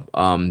job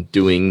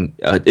doing.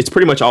 It's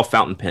pretty much all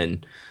fountain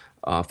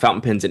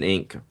pens and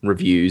ink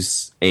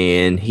reviews,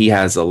 and he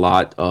has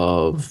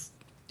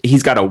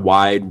he's got a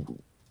wide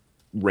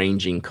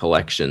ranging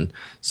collection,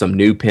 some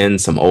new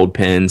pens, some old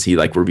pens. He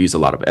reviews a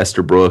lot of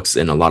Esterbrook's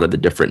and a lot of the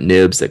different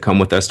nibs that come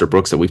with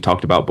Esterbrook's that we've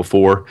talked about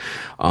before.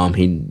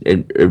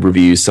 He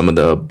reviews some of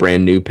the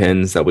brand new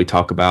pens that we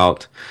talk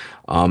about.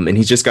 And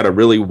he's just got a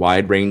really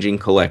wide ranging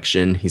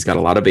collection. He's got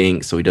a lot of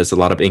ink, so he does a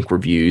lot of ink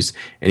reviews,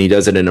 and he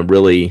does it in a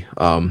really,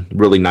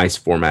 really nice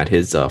format.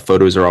 His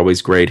photos are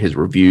always great. His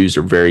reviews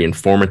are very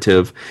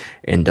informative,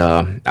 and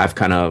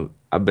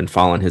I've been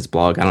following his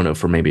blog, I don't know,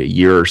 for maybe a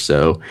year or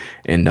so,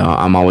 and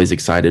I'm always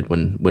excited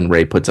when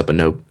Ray puts up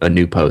a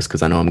new post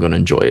because I know I'm going to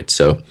enjoy it.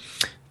 So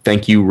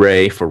thank you,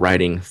 Ray, for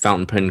writing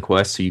Fountain Pen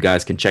Quest, so you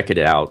guys can check it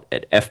out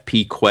at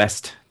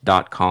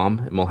fpquest.com,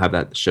 and we'll have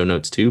that in the show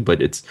notes too, but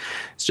it's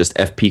just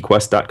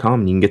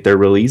fpquest.com, and you can get there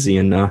real easy,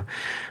 and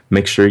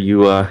make sure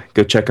you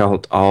go check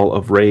out all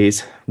of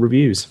Ray's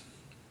reviews.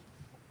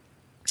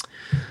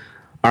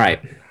 All right.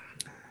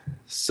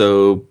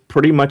 So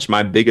pretty much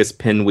my biggest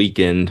pen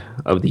weekend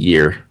of the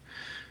year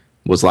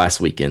was last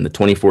weekend, the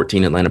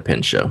 2014 Atlanta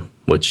Pen Show,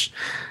 which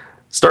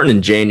starting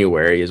in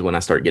January is when I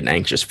start getting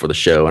anxious for the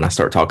show, and I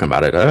start talking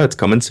about it. It's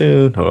coming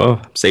soon.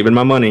 I'm saving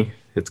my money.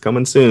 It's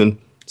coming soon.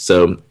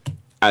 So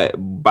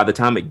by the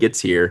time it gets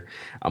here,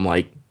 I'm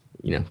like,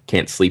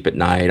 can't sleep at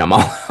night. I'm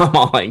all I'm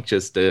all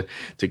anxious to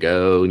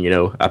go.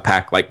 And, I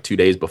pack like 2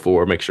 days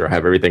before, make sure I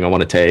have everything I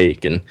want to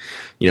take, and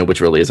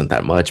which really isn't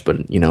that much, but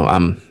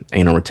I'm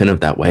anal retentive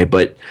that way.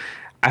 But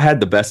I had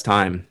the best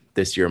time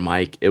this year,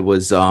 Mike. It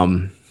was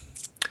the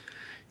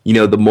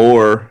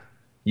more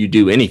you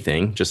do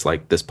anything, just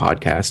like this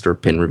podcast or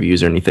pin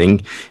reviews or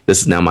anything,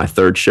 this is now my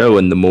third show,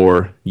 and the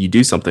more you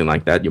do something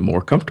like that, the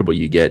more comfortable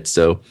you get.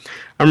 So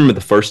I remember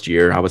the first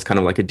year I was kind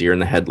of like a deer in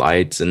the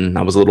headlights, and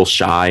I was a little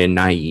shy and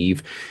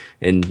naive,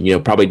 and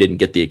probably didn't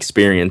get the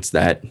experience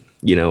that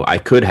I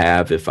could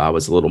have if I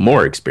was a little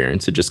more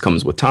experienced. It just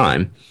comes with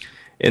time.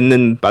 And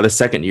then by the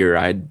second year,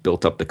 I had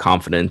built up the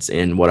confidence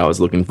in what I was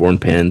looking for in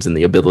pins, and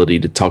the ability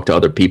to talk to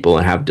other people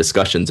and have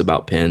discussions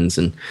about pins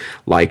and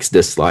likes,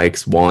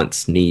 dislikes,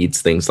 wants, needs,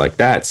 things like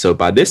that. So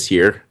by this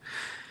year,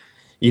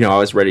 I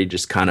was ready to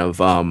just kind of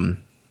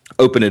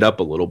open it up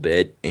a little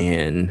bit,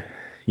 and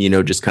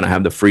just kind of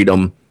have the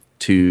freedom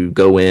to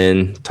go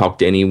in, talk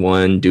to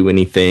anyone, do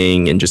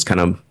anything, and just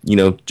kind of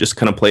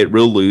play it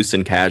real loose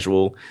and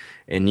casual,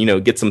 and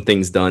get some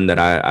things done that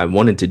I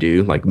wanted to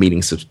do, like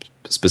meeting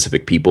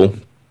specific people,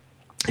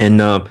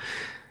 and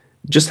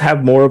just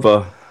have more of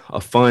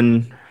a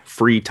fun,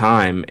 free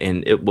time.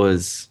 And it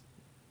was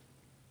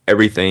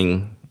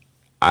everything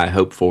I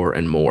hoped for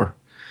and more.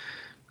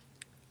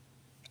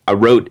 I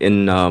wrote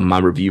in my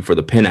review for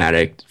the Pin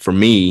Addict, for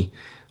me,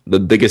 my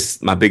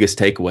biggest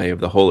takeaway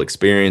of the whole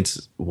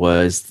experience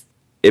was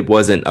it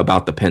wasn't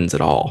about the pins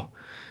at all.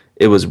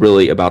 It was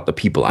really about the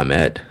people I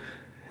met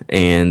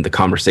and the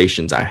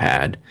conversations I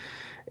had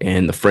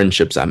and the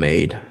friendships I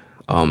made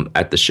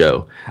at the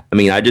show. I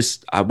mean,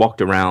 I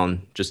walked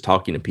around just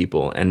talking to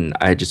people, and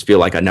I just feel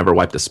like I never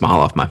wiped a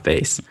smile off my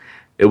face.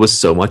 It was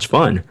so much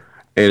fun.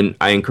 And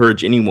I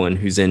encourage anyone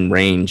who's in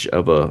range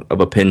of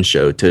a pin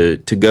show to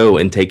go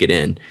and take it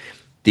in.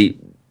 The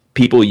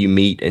people you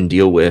meet and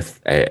deal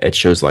with at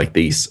shows like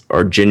these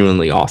are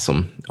genuinely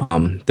awesome.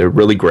 They're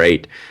really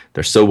great.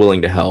 They're so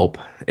willing to help.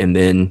 And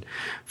then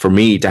for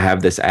me to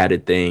have this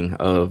added thing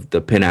of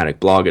the Pin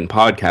Addict blog and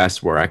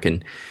podcast, where I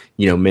can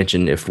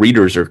mention if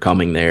readers are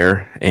coming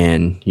there,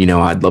 and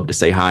I'd love to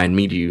say hi and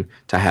meet you,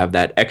 to have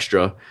that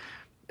extra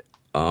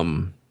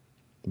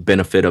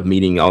benefit of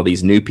meeting all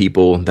these new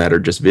people that are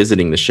just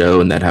visiting the show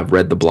and that have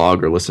read the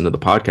blog or listened to the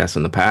podcast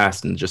in the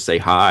past, and just say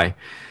hi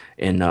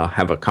and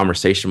have a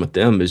conversation with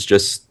them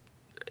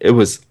it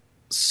was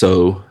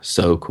so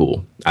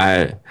cool.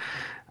 I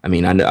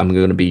mean, I'm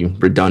going to be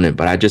redundant,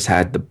 but I just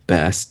had the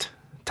best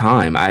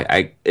time.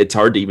 It's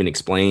hard to even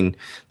explain.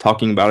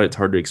 Talking about it, it's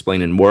hard to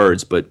explain in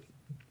words, but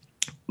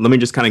let me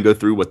just kind of go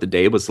through what the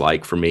day was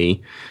like for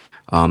me,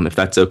 if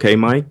that's okay,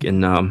 Mike,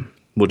 and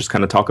we'll just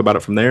kind of talk about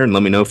it from there, and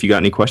let me know if you got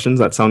any questions.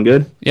 That sound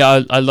good?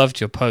 Yeah, I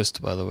loved your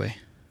post, by the way.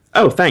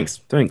 Oh,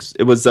 thanks.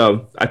 It was,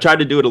 I tried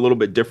to do it a little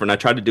bit different. I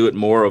tried to do it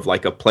more of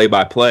like a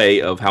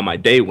play-by-play of how my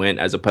day went,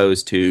 as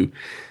opposed to,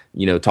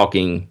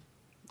 talking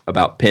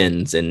about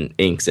pens and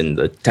inks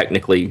and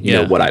technically,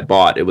 what I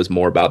bought. It was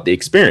more about the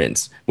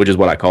experience, which is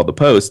what I called the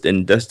post,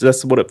 and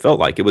that's what it felt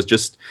like.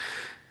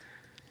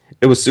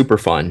 It was super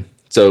fun.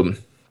 So,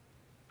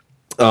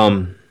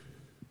 when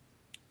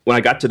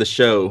I got to the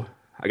show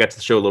a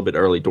little bit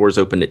early. Doors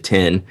opened at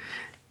 10,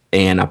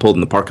 and I pulled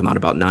in the parking lot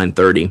about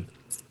 9:30,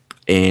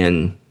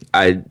 and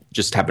I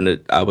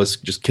was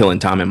just killing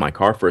time in my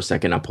car for a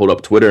second. I pulled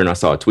up Twitter, and I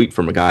saw a tweet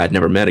from a guy I'd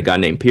never met, a guy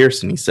named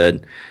Pierce, and he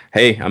said,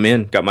 "Hey, I'm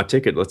in, got my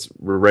ticket.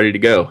 We're ready to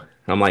go." And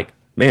I'm like,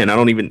 man, I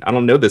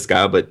don't know this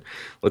guy, but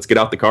let's get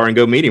out the car and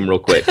go meet him real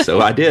quick. So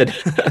I did.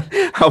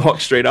 I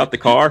walked straight out the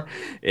car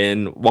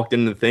and walked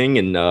into the thing,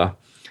 and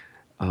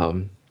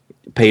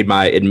paid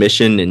my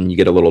admission, and you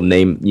get a little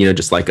name,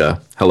 just like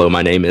a "hello,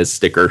 my name is"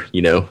 sticker,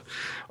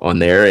 on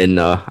there. And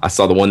I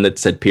saw the one that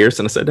said Pierce,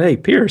 and I said, "Hey,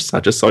 Pierce, I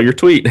just saw your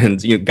tweet." And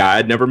guy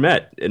I'd never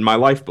met in my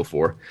life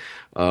before,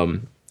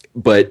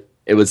 but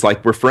it was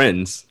like we're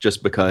friends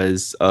just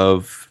because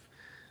of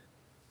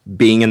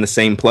being in the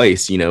same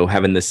place,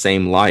 having the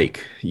same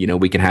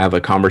we can have a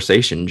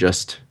conversation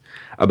just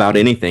about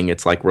anything.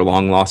 It's like we're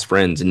long lost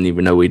friends, and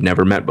even though we'd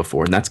never met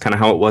before. And that's kind of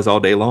how it was all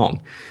day long.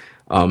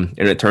 And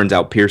it turns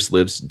out Pierce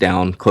lives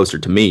down closer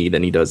to me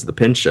than he does the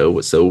pin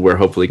show. So we're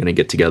hopefully going to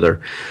get together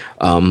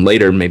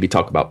later, maybe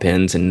talk about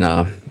pins and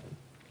some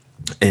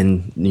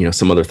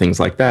other things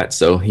like that.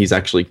 So he's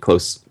actually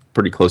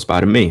pretty close by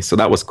to me. So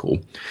that was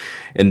cool.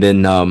 And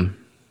then,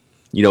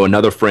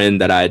 another friend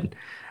that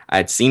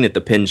I'd seen at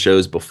the pin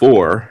shows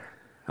before,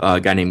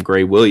 a guy named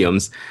Gray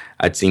Williams.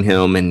 I'd seen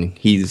him, and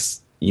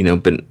he's,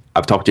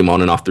 I've talked to him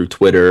on and off through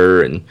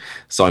Twitter, and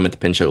saw him at the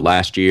pin show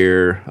last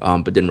year,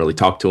 but didn't really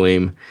talk to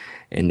him.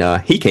 And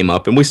he came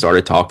up, and we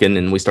started talking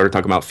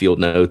about field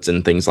notes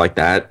and things like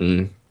that,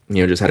 and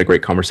just had a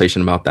great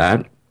conversation about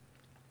that.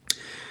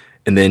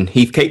 And then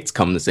Heath Cates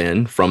comes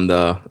in from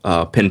the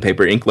Pen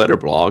Paper Ink Letter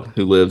blog,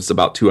 who lives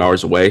about 2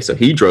 hours away. So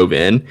he drove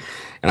in,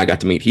 and I got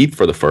to meet Heath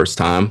for the first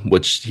time,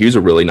 which he was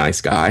a really nice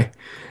guy.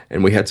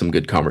 And we had some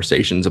good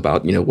conversations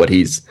about what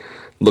he's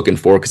looking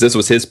for, because this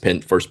was his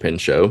first pin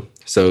show.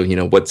 So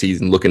what's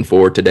he's looking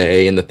for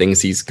today, and the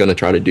things he's going to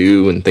try to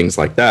do, and things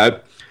like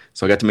that.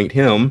 So I got to meet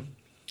him,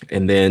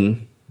 and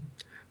then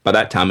by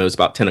that time it was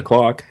about 10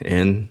 o'clock,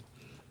 and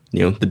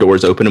the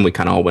doors opened and we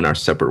kind of all went our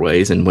separate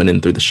ways and went in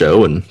through the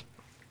show. And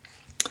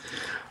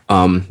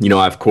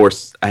of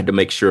course I had to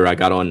make sure I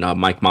got on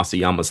Mike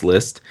Masayama's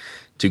list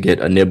to get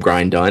a nib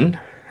grind done.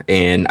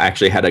 And I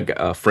actually had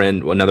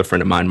another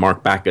friend of mine,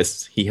 Mark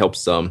Backus. He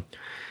helps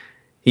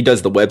he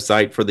does the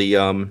website for the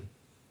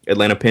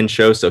Atlanta Pen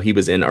Show, so he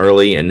was in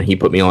early and he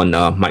put me on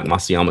Mike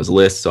Masayama's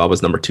list. So I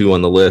was number 2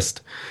 on the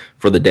list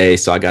for the day,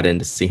 so I got in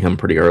to see him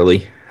pretty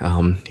early.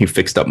 He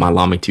fixed up my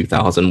Lamy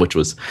 2000, which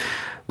was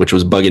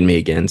bugging me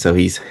again. So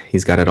he's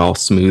got it all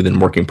smooth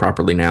and working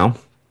properly now.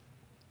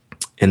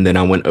 And then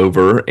I went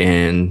over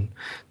and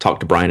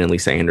talked to Brian and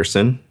Lisa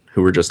Anderson,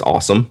 who were just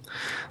awesome.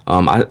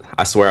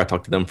 I swear I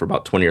talked to them for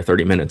about 20 or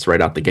 30 minutes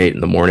right out the gate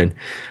in the morning.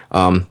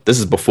 This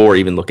is before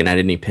even looking at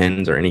any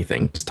pens or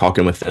anything, just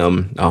talking with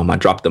them. I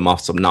dropped them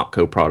off some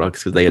Notco products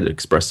because they had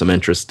expressed some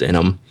interest in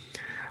them.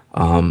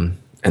 And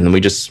then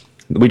we just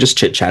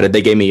chit-chatted.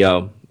 They gave me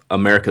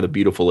America the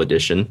Beautiful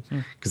edition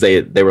because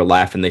they were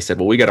laughing. They said,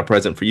 well, we got a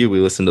present for you. We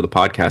listened to the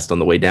podcast on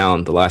the way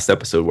down, the last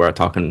episode where I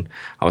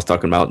was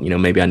talking about,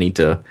 maybe I need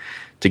to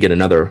get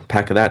another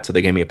pack of that. So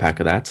they gave me a pack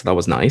of that. So that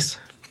was nice.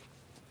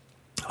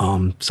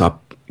 So I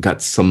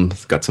got some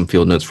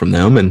field notes from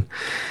them.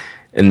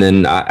 And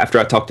then after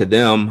I talked to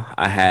them,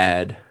 I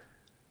had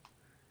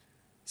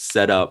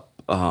set up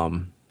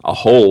a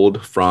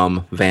hold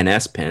from Van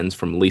Ness pens,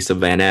 from Lisa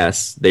Van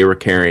Ness. They were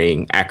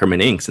carrying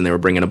Ackerman inks, and they were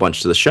bringing a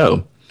bunch to the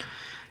show.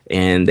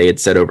 And they had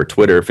said over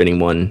Twitter, if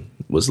anyone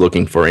was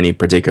looking for any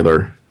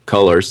particular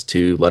colors,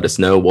 to let us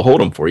know. We'll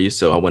hold them for you.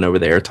 So I went over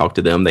there, talked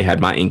to them. They had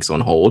my inks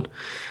on hold.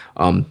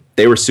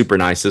 They were super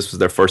nice. This was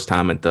their first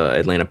time at the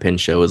Atlanta Pen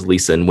Show, as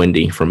Lisa and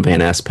Wendy from Van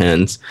Ness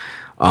Pens.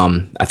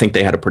 I think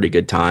they had a pretty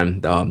good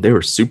time. They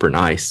were super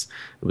nice.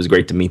 It was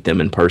great to meet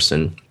them in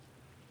person.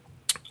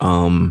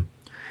 And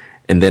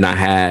then I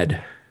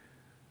had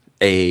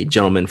a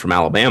gentleman from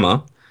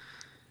Alabama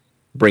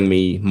bring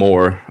me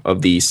more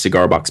of these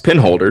cigar box pen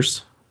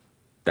holders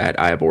that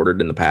I have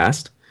ordered in the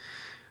past.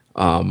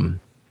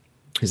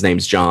 His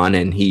name's John,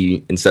 and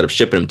he, instead of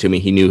shipping them to me,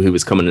 he knew he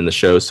was coming in the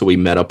show, so we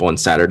met up on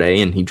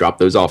Saturday, and he dropped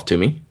those off to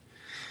me.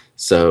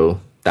 So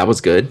that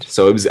was good.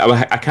 So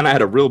I kind of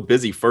had a real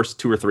busy first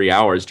 2 or 3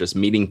 hours just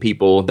meeting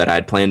people that I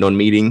had planned on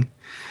meeting.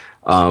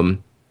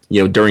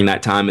 During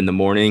that time in the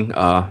morning,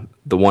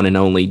 the one and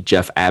only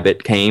Jeff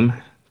Abbott came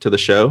to the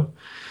show,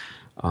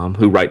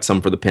 who writes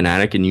some for the Pen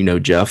Addict,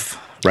 and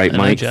Jeff, right,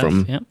 Mike? Jeff,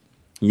 yep.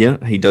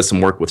 Yeah, he does some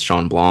work with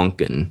Sean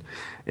Blanc and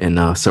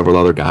several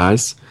other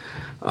guys.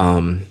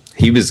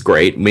 He was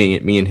great. Me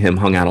and him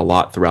hung out a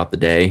lot throughout the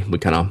day. We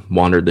kind of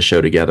wandered the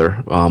show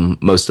together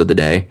most of the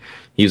day.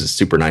 He was a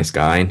super nice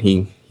guy, and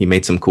he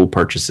made some cool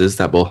purchases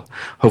that will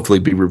hopefully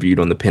be reviewed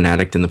on the Pen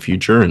Addict in the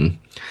future. And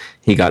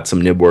he got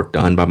some nib work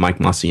done by Mike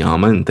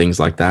Masayama and things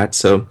like that.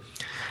 So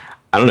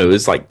I don't know, it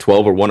was like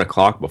 12 or 1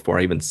 o'clock before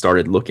I even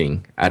started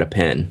looking at a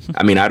pen.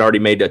 I mean, I'd already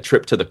made a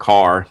trip to the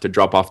car to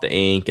drop off the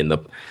ink and the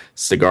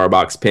cigar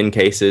box pen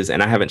cases,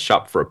 and I haven't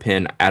shopped for a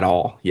pen at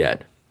all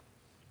yet.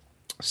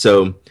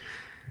 So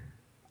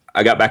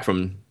I got back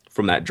from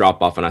that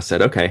drop off, and I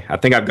said, okay, I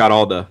think I've got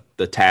all the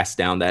tasks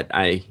down that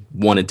I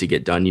wanted to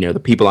get done. The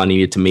people I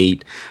needed to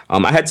meet.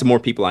 I had some more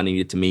people I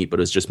needed to meet, but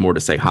it was just more to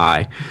say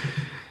hi.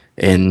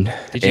 And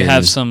did you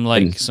have some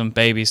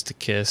babies to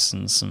kiss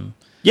and some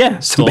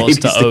some doors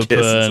to open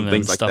and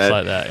and stuff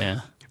like that? Yeah.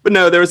 But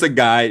no, there was a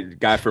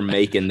guy from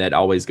Macon that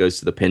always goes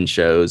to the pen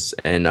shows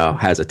and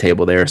has a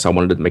table there. So I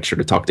wanted to make sure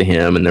to talk to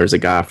him. And there's a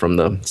guy from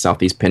the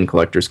Southeast Pen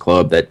Collectors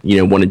Club that,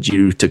 wanted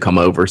you to come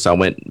over. So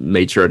I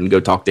made sure to go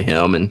talk to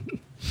him and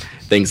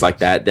things like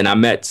that. Then I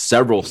met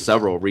several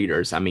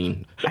readers. I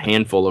mean, a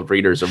handful of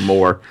readers or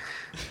more.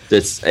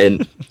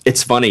 And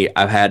it's funny.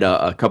 I've had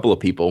a couple of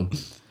people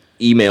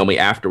email me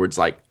afterwards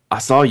like, I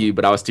saw you,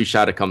 but I was too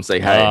shy to come say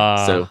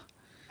hey. So,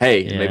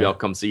 hey, maybe I'll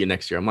come see you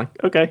next year. I'm like,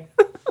 okay.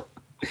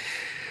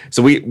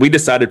 So we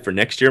decided for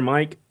next year,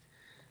 Mike,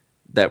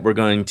 that we're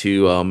going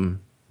to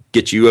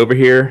get you over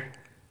here.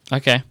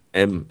 Okay.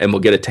 And we'll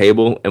get a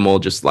table and we'll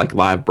just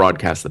live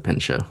broadcast the pen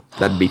show.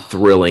 That'd be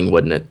thrilling,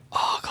 wouldn't it?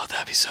 Oh God,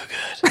 that'd be so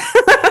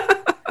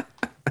good.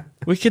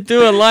 We could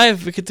do a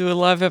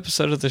live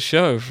episode of the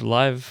show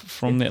live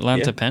from the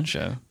Atlanta Pen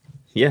Show.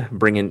 Yeah,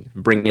 bring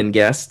in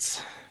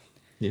guests.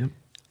 Yeah.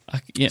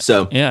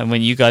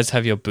 When you guys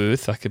have your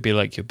booth, I could be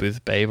like your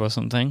booth babe or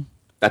something.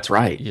 That's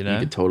right. You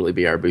could totally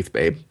be our booth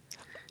babe.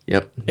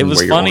 Yep. It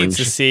was funny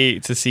to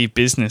see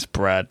Business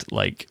Brad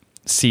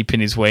seeping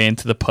his way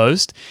into the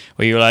post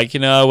where you were like,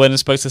 I went and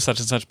spoke to such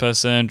and such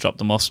person, dropped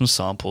them off some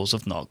samples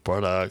of Knock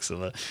products,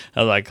 and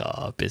I was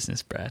like,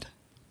 Business Brad.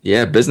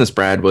 Yeah, Business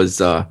Brad was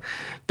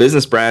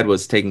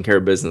taking care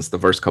of business the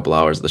first couple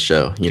hours of the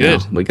show.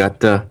 Good. We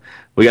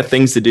got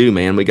things to do,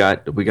 man. We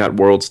got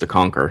worlds to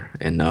conquer,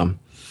 and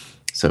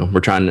so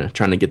we're trying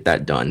to get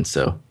that done.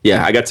 So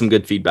yeah, I got some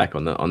good feedback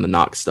on the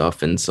Knock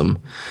stuff and some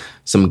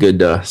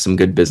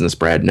good Business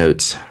Brad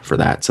notes for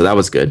that. So that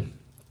was good.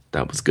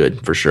 That was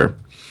good for sure.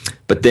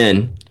 But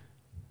then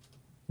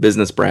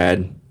Business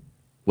Brad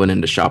went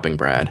into Shopping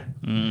Brad.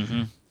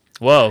 Mm-hmm.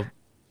 Well,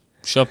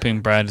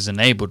 Shopping Brad is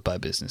enabled by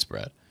Business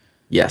Brad.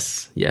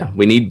 Yes, yeah.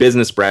 We need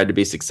Business Brad to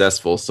be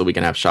successful so we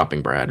can have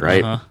Shopping Brad,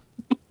 right?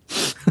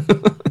 Uh-huh.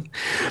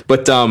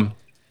 But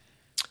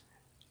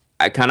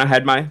I kind of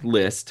had my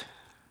list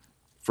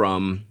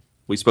from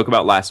we spoke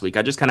about last week.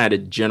 I just kind of had a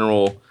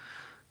general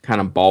kind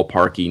of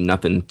ballparky,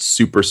 nothing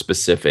super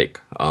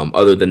specific,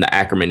 other than the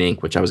Ackerman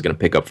ink, which I was going to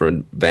pick up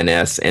from Van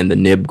Ness, and the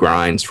nib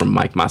grinds from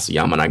Mike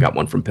Masayama, and I got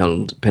one from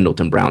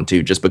Pendleton Brown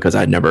too, just because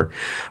I'd never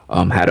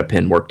had a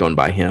pen worked on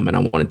by him, and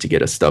I wanted to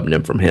get a stub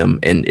nib from him,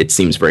 and it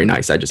seems very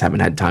nice. I just haven't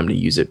had time to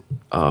use it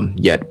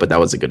yet, but that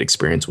was a good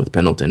experience with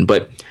Pendleton.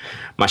 But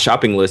my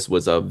shopping list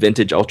was a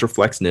vintage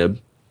Ultraflex nib,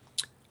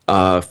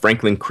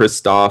 Franklin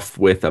Christoph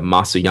with a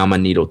Masayama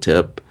needle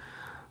tip,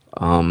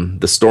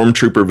 the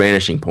Stormtrooper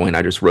Vanishing Point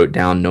I just wrote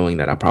down knowing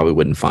that I probably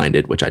wouldn't find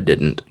it, which I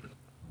didn't,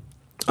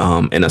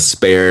 and a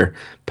spare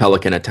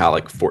Pelican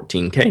Italic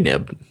 14K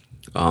nib,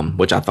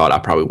 which I thought I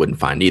probably wouldn't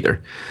find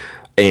either.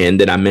 And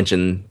then I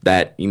mentioned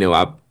that,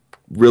 I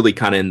really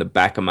kind of in the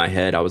back of my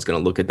head, I was going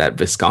to look at that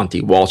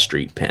Visconti Wall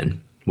Street pen,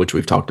 which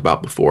we've talked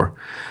about before.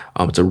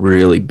 It's a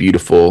really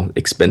beautiful,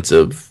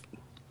 expensive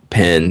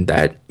pen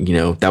that,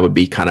 that would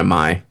be kind of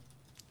my,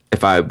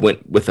 if I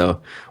went with a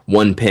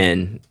one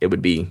pen, it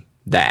would be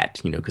that,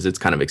 because it's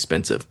kind of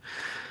expensive.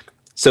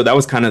 So that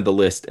was kind of the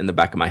list in the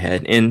back of my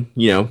head. And,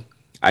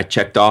 I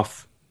checked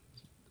off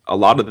a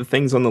lot of the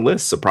things on the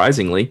list,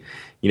 surprisingly.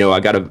 I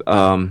got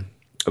a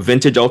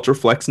vintage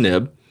Ultraflex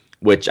nib,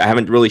 which I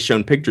haven't really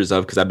shown pictures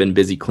of because I've been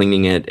busy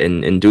cleaning it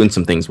and doing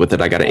some things with it.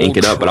 I got to ink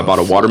it up, but I bought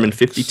a Waterman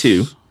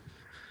 52,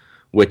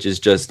 which is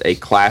just a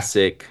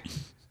classic,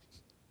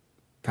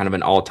 kind of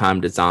an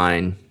all-time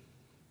design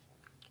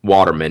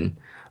Waterman.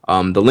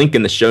 The link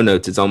in the show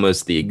notes is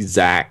almost the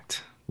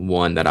exact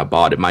one that I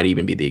bought. It might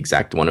even be the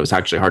exact one. It was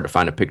actually hard to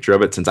find a picture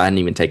of it since I hadn't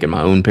even taken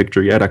my own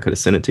picture yet. I could have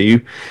sent it to you,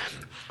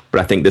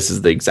 but I think this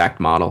is the exact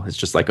model. It's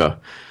just like a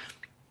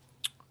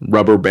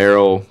rubber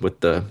barrel with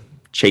the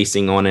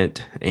chasing on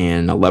it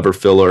and a lever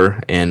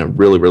filler and a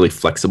really, really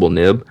flexible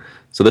nib.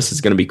 So this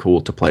is going to be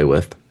cool to play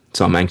with.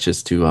 So I'm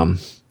anxious to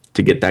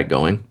get that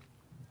going.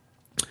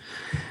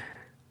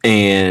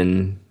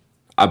 And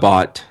I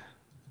bought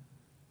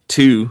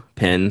 2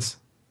 pens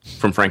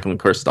from Franklin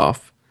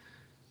Christoph.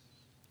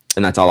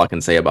 And that's all I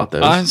can say about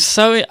those. I'm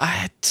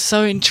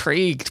so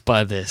intrigued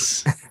by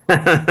this.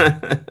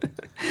 I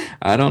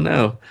don't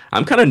know.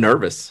 I'm kind of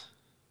nervous.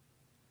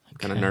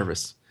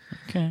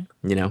 Okay.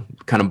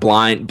 Kind of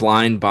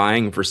blind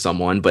buying for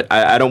someone, but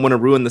I don't want to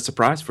ruin the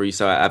surprise for you.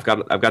 So I've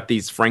got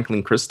these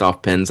Franklin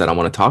Christoph pens that I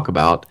want to talk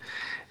about.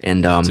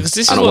 And because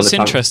this is what's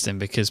interesting,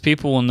 because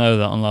people will know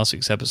that on last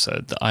week's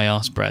episode that I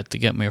asked Brad to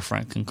get me a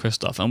Franklin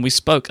Christoph, and we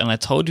spoke, and I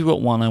told you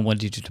what one I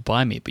wanted you to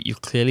buy me, but you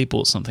clearly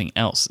bought something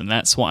else, and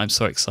that's what I'm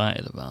so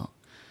excited about.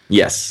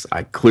 Yes,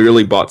 I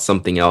clearly bought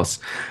something else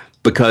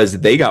because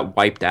they got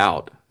wiped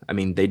out. I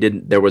mean,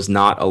 there was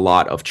not a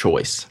lot of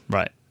choice.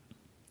 Right.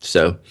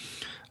 So,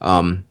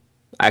 I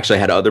actually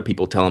had other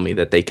people telling me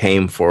that they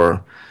came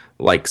for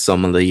like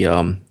some of the,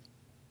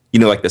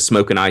 like the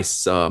Smoke and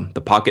Ice,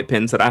 the pocket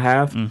pens that I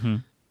have. Mm-hmm.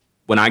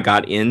 When I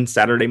got in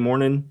Saturday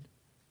morning,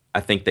 I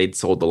think they'd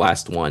sold the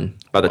last one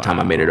by the time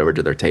I made it over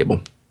to their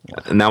table.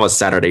 Wow. And that was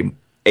Saturday.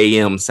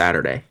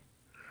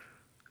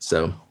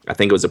 So I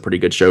think it was a pretty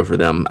good show for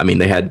them. I mean,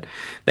 they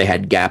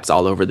had gaps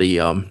all over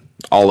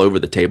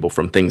the table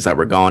from things that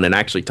were gone. And I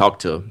actually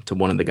talked to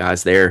one of the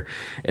guys there,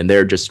 and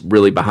they're just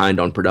really behind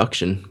on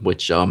production,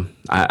 which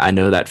I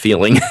know that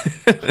feeling.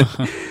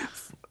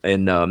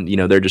 And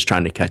they're just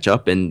trying to catch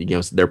up, and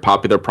their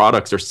popular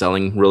products are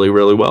selling really,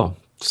 really well.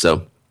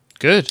 So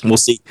good. We'll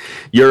see.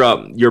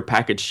 Your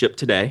package shipped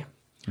today.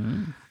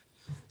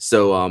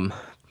 So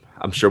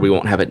I'm sure we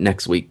won't have it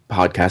next week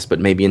podcast, but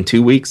maybe in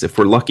 2 weeks if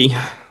we're lucky.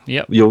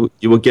 Yep. You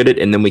will get it,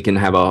 and then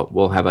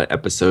we'll have an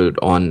episode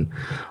on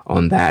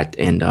that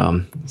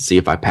and see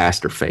if I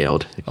passed or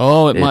failed.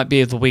 Oh, it might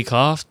be the week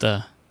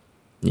after.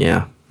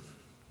 Yeah.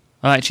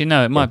 Oh, actually,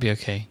 no, it might be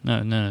okay.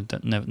 No,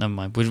 never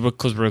mind.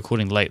 Because we're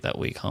recording late that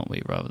week, aren't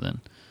we? Rather than.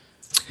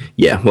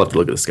 Yeah, we'll have to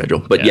look at the schedule.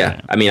 But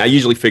yeah, I mean, I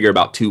usually figure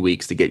about 2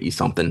 weeks to get you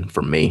something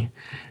from me,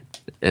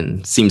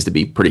 and seems to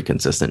be pretty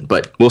consistent.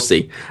 But we'll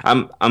see.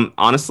 I'm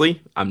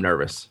honestly, I'm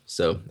nervous.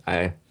 So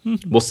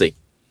we'll see.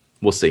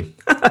 We'll see.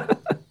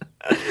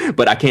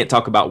 But I can't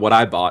talk about what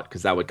I bought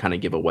because that would kind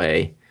of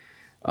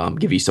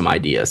give you some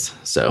ideas.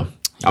 So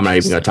I'm not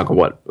even going to talk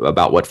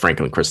about what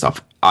Franklin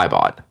Christoph I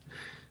bought.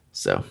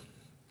 So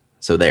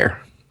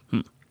there.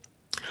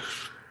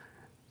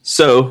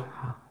 So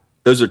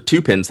those are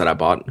 2 pens that I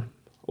bought,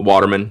 a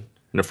Waterman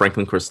and a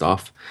Franklin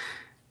Christoph.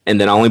 And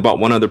then I only bought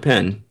one other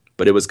pen,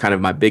 but it was kind of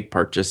my big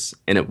purchase,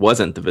 and it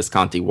wasn't the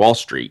Visconti Wall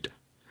Street.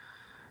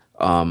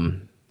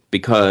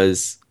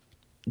 Because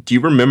do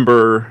you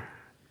remember,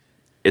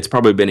 it's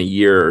probably been a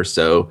year or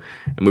so,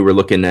 and we were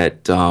looking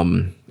at,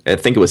 I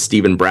think it was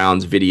Stephen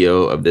Brown's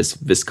video of this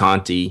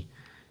Visconti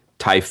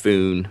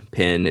Typhoon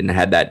pen, and it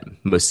had that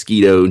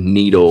mosquito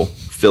needle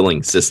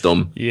filling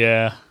system.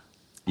 Yeah.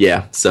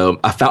 Yeah, so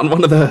I found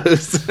one of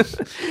those.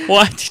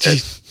 Why did you?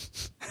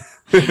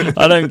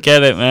 I don't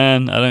get it,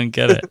 man. I don't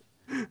get it.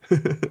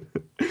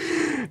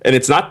 And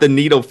it's not the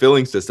needle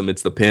filling system,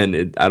 it's the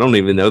pen. I don't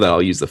even know that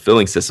I'll use the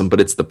filling system, but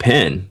it's the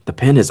pen. The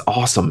pen is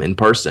awesome in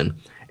person,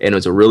 and it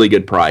was a really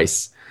good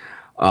price.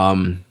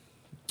 It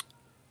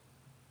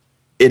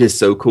is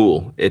so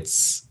cool.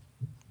 It's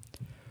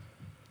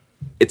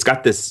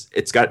got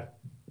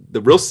the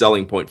real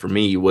selling point for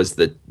me was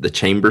the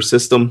chamber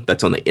system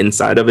that's on the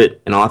inside of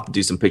it, and I'll have to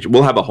do some pictures.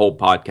 We'll have a whole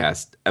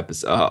podcast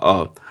episode,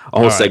 a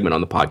whole segment on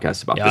the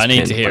podcast about this. I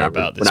need to hear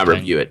about this when I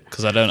review it,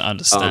 because I don't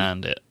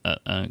understand it.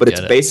 But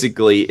it's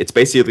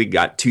basically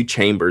got two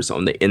chambers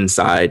on the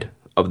inside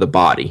of the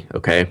body.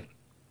 Okay,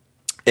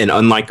 and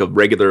unlike a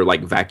regular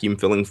like vacuum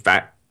filling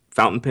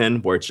fountain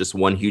pen where it's just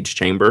one huge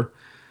chamber,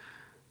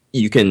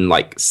 you can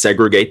like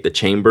segregate the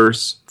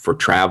chambers for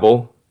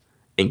travel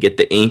and get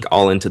the ink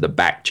all into the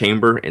back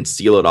chamber and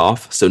seal it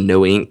off so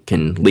no ink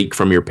can leak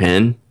from your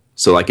pen.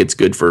 So like it's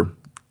good for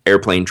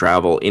airplane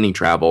travel, any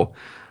travel.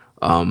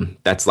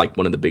 That's like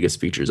one of the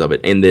biggest features of it.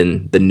 And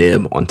then the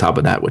nib on top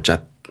of that, which I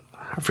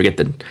forget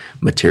the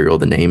material,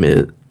 the name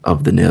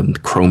of the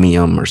nib,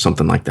 chromium or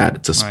something like that.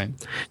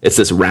 It's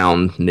this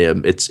round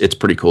nib. It's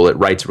pretty cool. It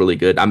writes really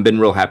good. I've been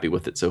real happy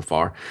with it so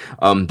far.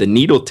 The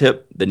needle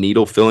tip, the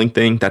needle filling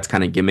thing, that's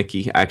kind of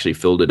gimmicky. I actually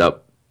filled it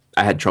up.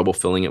 I had trouble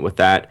filling it with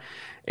that.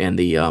 And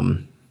the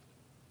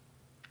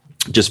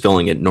just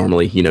filling it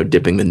normally,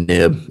 dipping the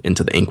nib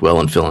into the inkwell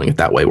and filling it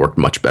that way worked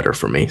much better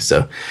for me.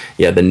 So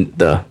yeah,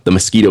 the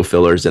mosquito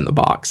filler's in the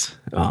box,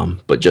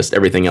 but just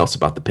everything else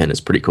about the pen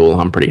is pretty cool.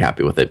 I'm pretty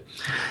happy with it.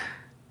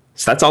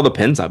 So that's all the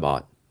pens I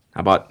bought.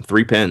 I bought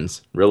 3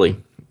 pens, really.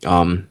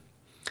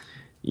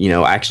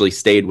 I actually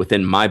stayed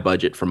within my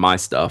budget for my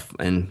stuff,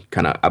 and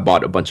I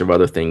bought a bunch of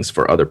other things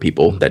for other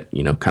people that,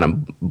 kind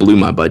of blew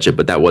my budget,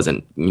 but that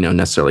wasn't,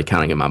 necessarily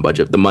counting in my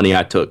budget. The money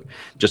I took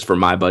just for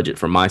my budget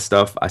for my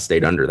stuff, I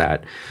stayed under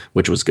that,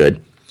 which was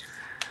good.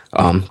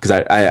 Because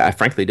I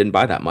frankly didn't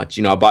buy that much.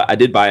 I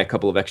did buy a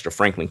couple of extra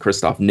Franklin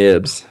Christoph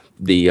nibs.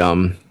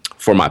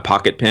 For my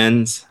pocket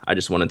pens, I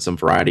just wanted some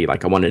variety.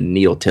 Like I wanted a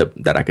needle tip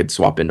that I could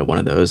swap into one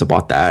of those. I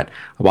bought that.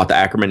 I bought the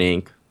Ackerman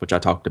ink, which I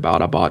talked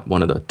about. I bought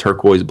one of the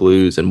turquoise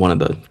blues and one of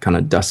the kind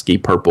of dusky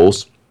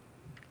purples.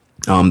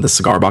 The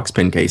cigar box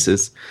pen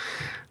cases.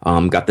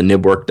 Got the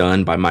nib work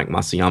done by Mike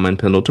Masayama and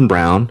Pendleton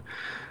Brown.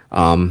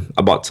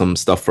 I bought some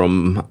stuff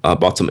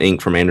bought some ink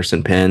from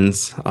Anderson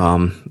Pens.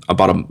 I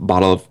bought a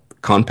bottle of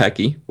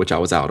Konpeki, which I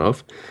was out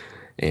of.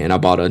 And I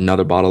bought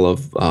another bottle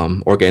of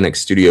Organic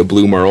Studio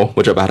Blue Merle,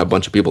 which I've had a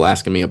bunch of people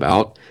asking me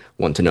about,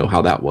 want to know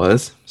how that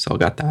was. So I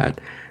got that.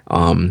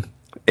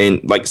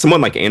 And like someone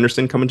like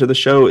Anderson coming to the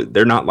show,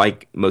 they're not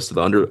like most of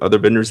the other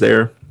vendors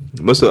there.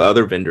 Most of the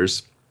other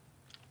vendors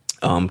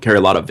carry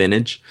a lot of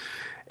vintage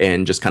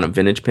and just kind of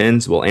vintage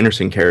pens. Well,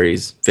 Anderson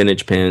carries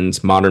vintage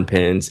pens, modern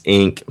pens,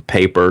 ink,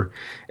 paper,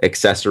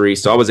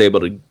 accessories. So I was able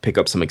to pick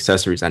up some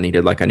accessories I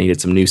needed. Like I needed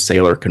some new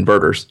Sailor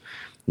converters,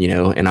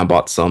 and I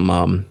bought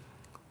some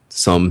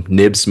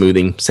nib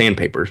smoothing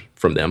sandpaper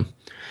from them.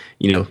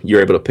 You're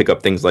able to pick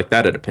up things like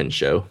that at a pen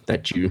show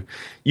that you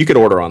could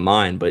order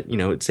online, but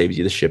it saves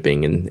you the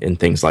shipping and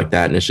things like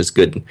that, and it's just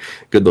good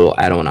little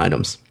add-on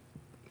items.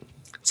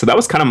 So that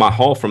was kind of my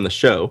haul from the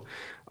show.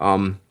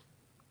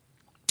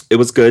 It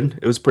was good.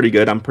 It was pretty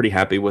good. I'm pretty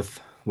happy with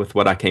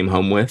what I came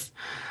home with.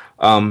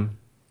 I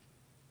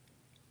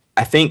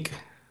think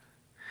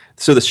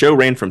so. The show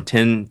ran from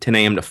 10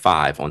 a.m. to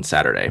 5 on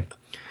Saturday,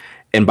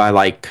 and by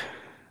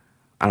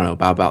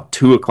by about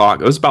 2 o'clock,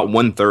 it was about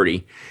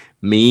 1:30.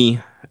 Me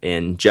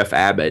and Jeff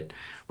Abbott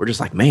were just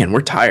like, man,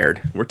 we're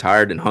tired. We're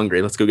tired and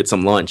hungry. Let's go get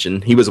some lunch.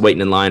 And he was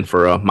waiting in line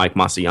for Mike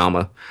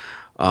Masayama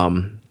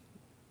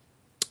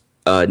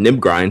nib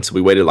grind. So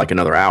we waited like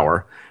another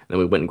hour. And then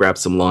we went and grabbed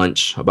some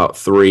lunch about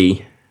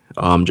 3,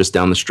 just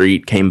down the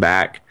street, came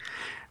back.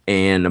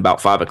 And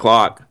about 5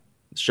 o'clock,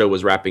 the show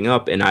was wrapping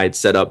up. And I had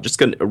set up just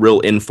a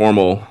real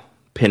informal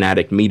Pen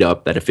Addict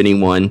meetup that if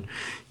anyone,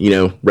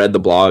 read the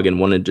blog and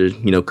wanted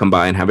to, come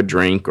by and have a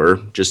drink or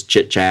just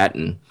chit chat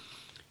and,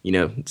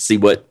 see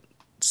what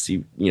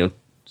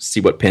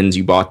pens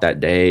you bought that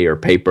day or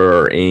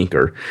paper or ink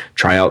or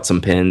try out some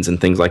pens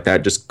and things like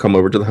that. Just come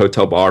over to the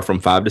hotel bar from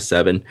 5 to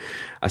 7.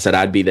 I said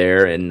I'd be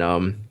there,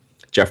 and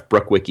Jeff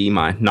Bruckwicki,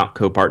 my not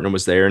co-partner,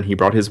 was there, and he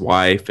brought his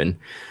wife, and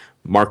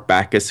Mark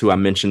Backus, who I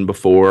mentioned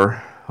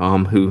before,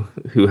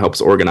 who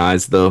helps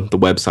organize the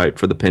website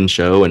for the pen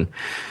show, and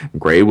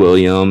Gray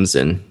Williams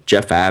and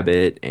Jeff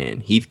Abbott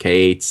and Heath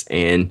Cates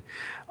and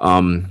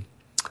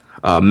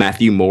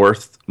Matthew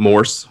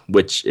Morse,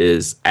 which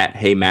is at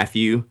Hey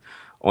Matthew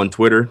on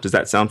Twitter. Does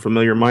that sound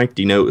familiar, Mike?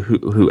 Do you know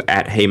who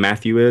at Hey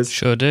Matthew is?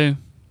 Sure do.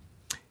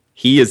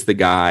 He is the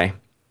guy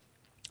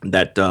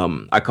that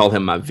I call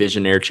him my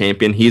Visionaire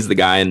champion. He's the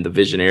guy in the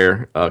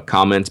Visionaire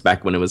comments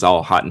back when it was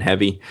all hot and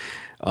heavy.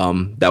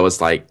 That was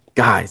like,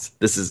 guys,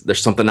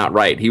 there's something not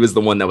right. He was the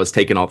one that was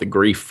taking all the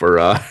grief for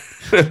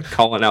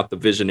calling out the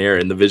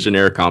Visionaire in the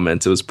Visionaire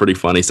comments. It was pretty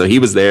funny. So he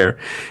was there,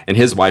 and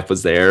his wife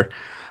was there.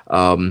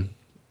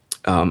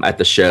 at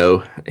the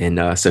show,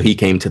 and so he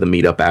came to the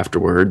meetup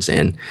afterwards,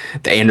 and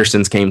the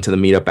Andersons came to the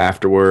meetup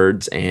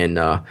afterwards, and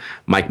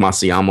Mike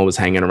Masayama was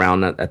hanging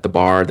around at the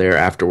bar there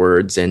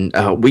afterwards, and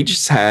we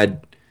just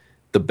had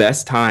the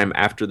best time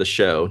after the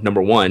show.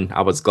 Number one,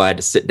 I was glad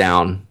to sit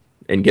down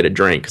and get a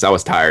drink because I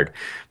was tired.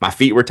 My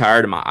feet were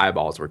tired and my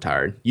eyeballs were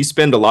tired. You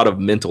spend a lot of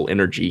mental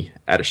energy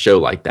at a show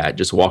like that,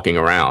 just walking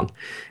around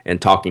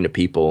and talking to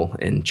people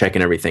and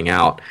checking everything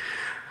out.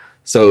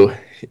 So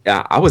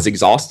I was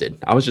exhausted.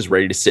 I was just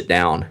ready to sit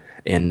down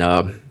and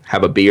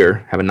have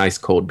a nice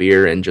cold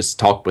beer, and just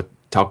talk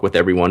with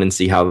everyone and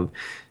see how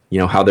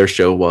their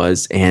show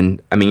was.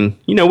 And I mean,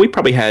 we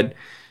probably had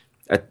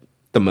at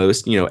the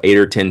most 8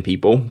 or 10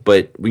 people,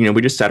 but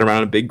we just sat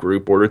around a big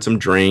group, ordered some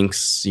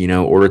drinks,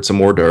 ordered some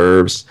hors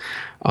d'oeuvres,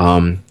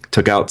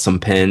 took out some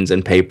pens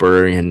and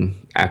paper, and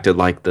acted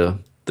like the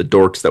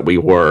dorks that we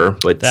were.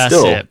 But that's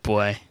still, it,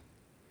 boy.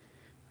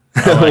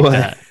 I like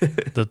that.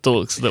 The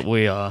dorks that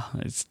we are.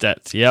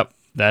 Yep,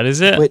 that is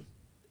it. But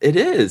it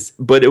is.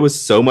 But it was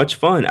so much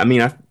fun. I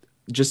mean,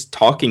 just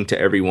talking to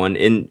everyone,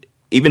 and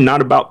even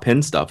not about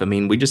pen stuff. I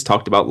mean, we just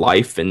talked about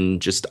life and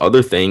just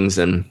other things,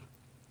 and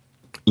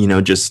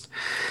just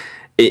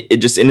it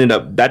just ended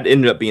up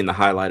being the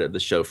highlight of the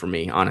show for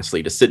me,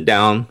 honestly, to sit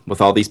down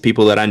with all these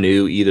people that I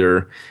knew,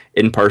 either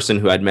in person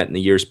who I'd met in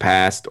the years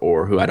past,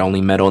 or who I'd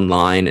only met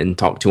online and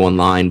talked to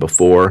online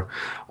before.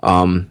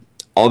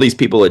 All these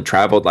people had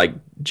traveled. Like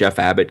Jeff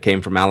Abbott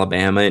came from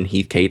Alabama, and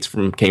Heath Cates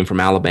came from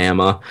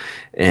Alabama,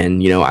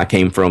 and I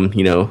came from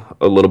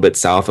a little bit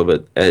south of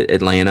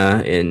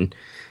Atlanta, and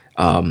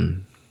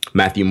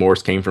Matthew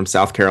Morse came from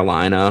South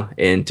Carolina.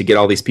 And to get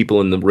all these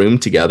people in the room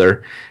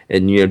together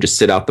and just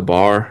sit at the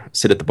bar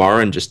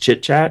and just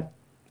chit chat,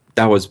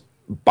 that was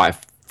by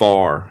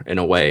far and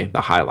away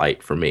the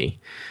highlight for me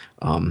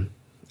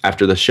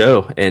after the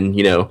show. And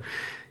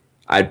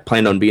I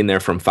planned on being there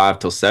from 5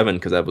 till 7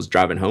 because I was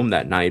driving home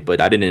that night, but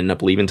I didn't end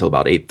up leaving till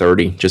about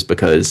 8:30 just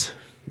because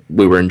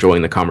we were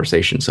enjoying the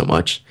conversation so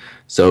much.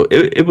 So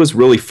it was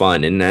really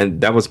fun,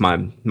 and that was my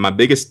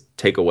biggest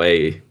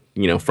takeaway,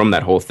 from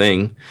that whole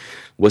thing,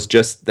 was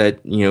just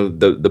that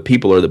the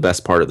people are the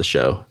best part of the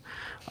show,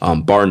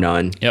 bar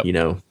none. Yep.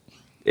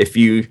 If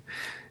you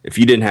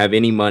didn't have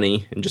any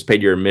money and just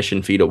paid your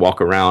admission fee to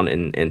walk around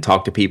and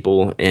talk to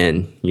people,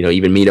 and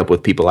even meet up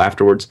with people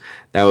afterwards,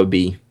 that would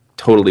be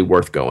totally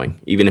worth going,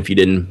 even if you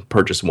didn't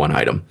purchase one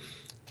item.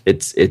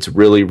 It's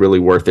really, really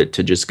worth it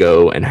to just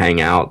go and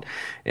hang out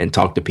and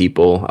talk to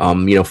people.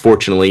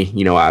 Fortunately,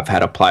 I've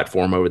had a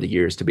platform over the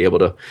years to be able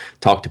to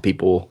talk to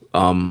people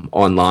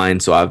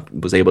online, so I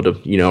was able to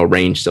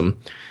arrange some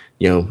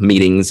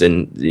meetings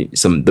and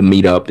the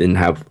meetup, and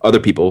have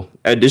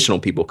additional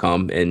people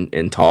come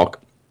and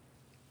talk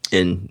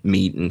and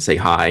meet and say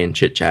hi and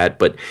chit chat.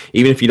 But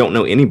even if you don't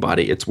know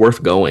anybody, it's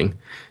worth going,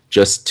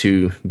 just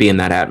to be in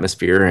that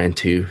atmosphere and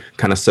to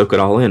kind of soak it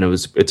all in.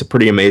 It's a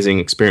pretty amazing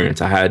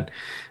experience.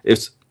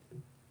 It's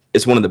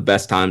one of the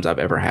best times I've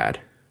ever had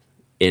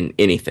in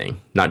anything,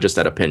 not just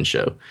at a pen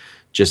show.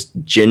 Just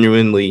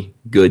genuinely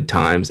good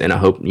times, and I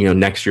hope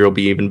next year will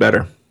be even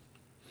better.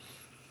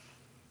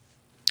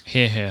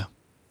 Hear, hear.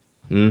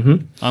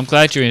 Mm-hmm. I'm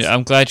glad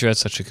you had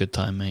such a good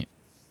time, mate.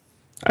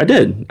 I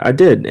did,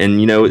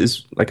 and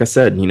it's like I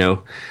said,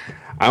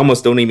 I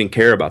almost don't even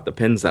care about the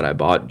pens that I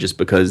bought, just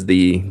because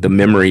the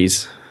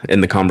memories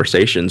and the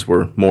conversations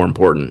were more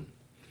important.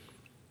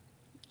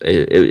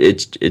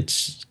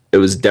 It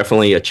was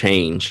definitely a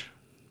change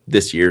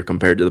this year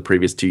compared to the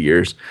previous 2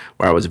 years,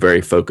 where I was very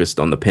focused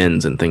on the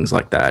pens and things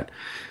like that.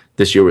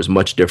 This year was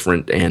much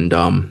different, and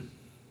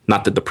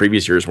not that the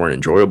previous years weren't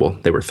enjoyable;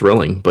 they were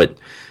thrilling. But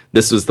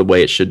this was the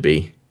way it should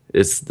be.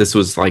 This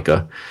was like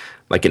an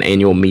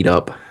annual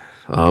meetup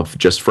of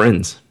just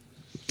friends,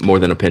 more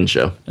than a pen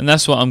show. And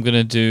that's what I'm going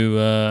to do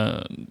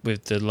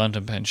with the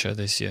London Pen Show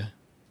this year.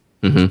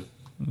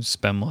 Mm-hmm.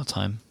 Spend more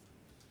time.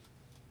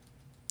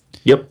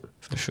 Yep.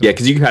 For sure. Yeah,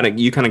 because you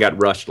kind of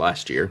got rushed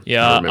last year.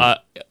 Yeah,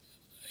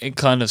 it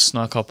kind of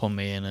snuck up on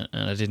me, and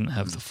I didn't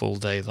have the full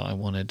day that I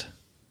wanted.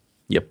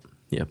 Yep.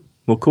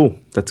 Well, cool.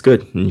 That's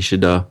good. And you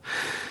should,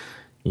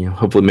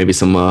 hopefully maybe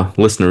some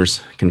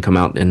listeners can come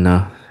out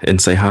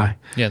and say hi.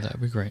 Yeah, that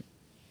would be great.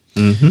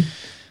 Mm-hmm.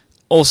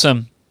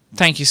 Awesome.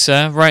 Thank you,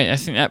 sir. Right, I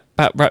think that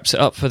wraps it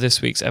up for this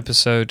week's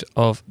episode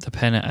of the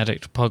Pen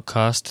Addict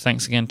podcast.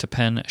 Thanks again to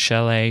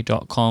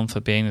penchalet.com for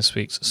being this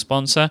week's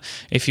sponsor.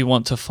 If you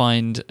want to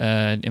find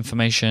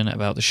information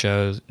about the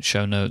show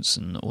notes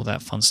and all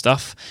that fun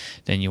stuff,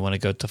 then you want to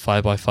go to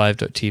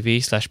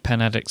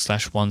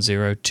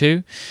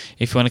 5by5.tv/penaddict/102.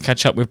 If you want to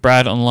catch up with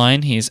Brad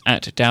online, he is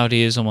at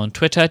Dowdyism on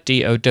Twitter,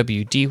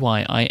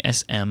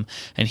 DOWDYISM,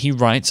 and he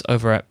writes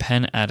over at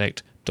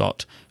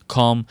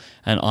penaddict.com,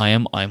 and I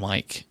am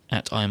iMike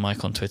at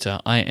iMike on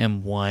Twitter,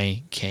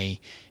 IMYKE.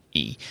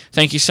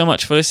 Thank you so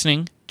much for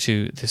listening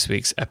to this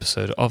week's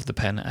episode of the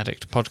Pen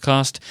Addict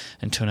podcast.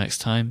 Until next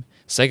time,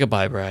 say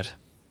goodbye, Brad.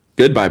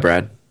 Goodbye,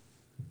 Brad.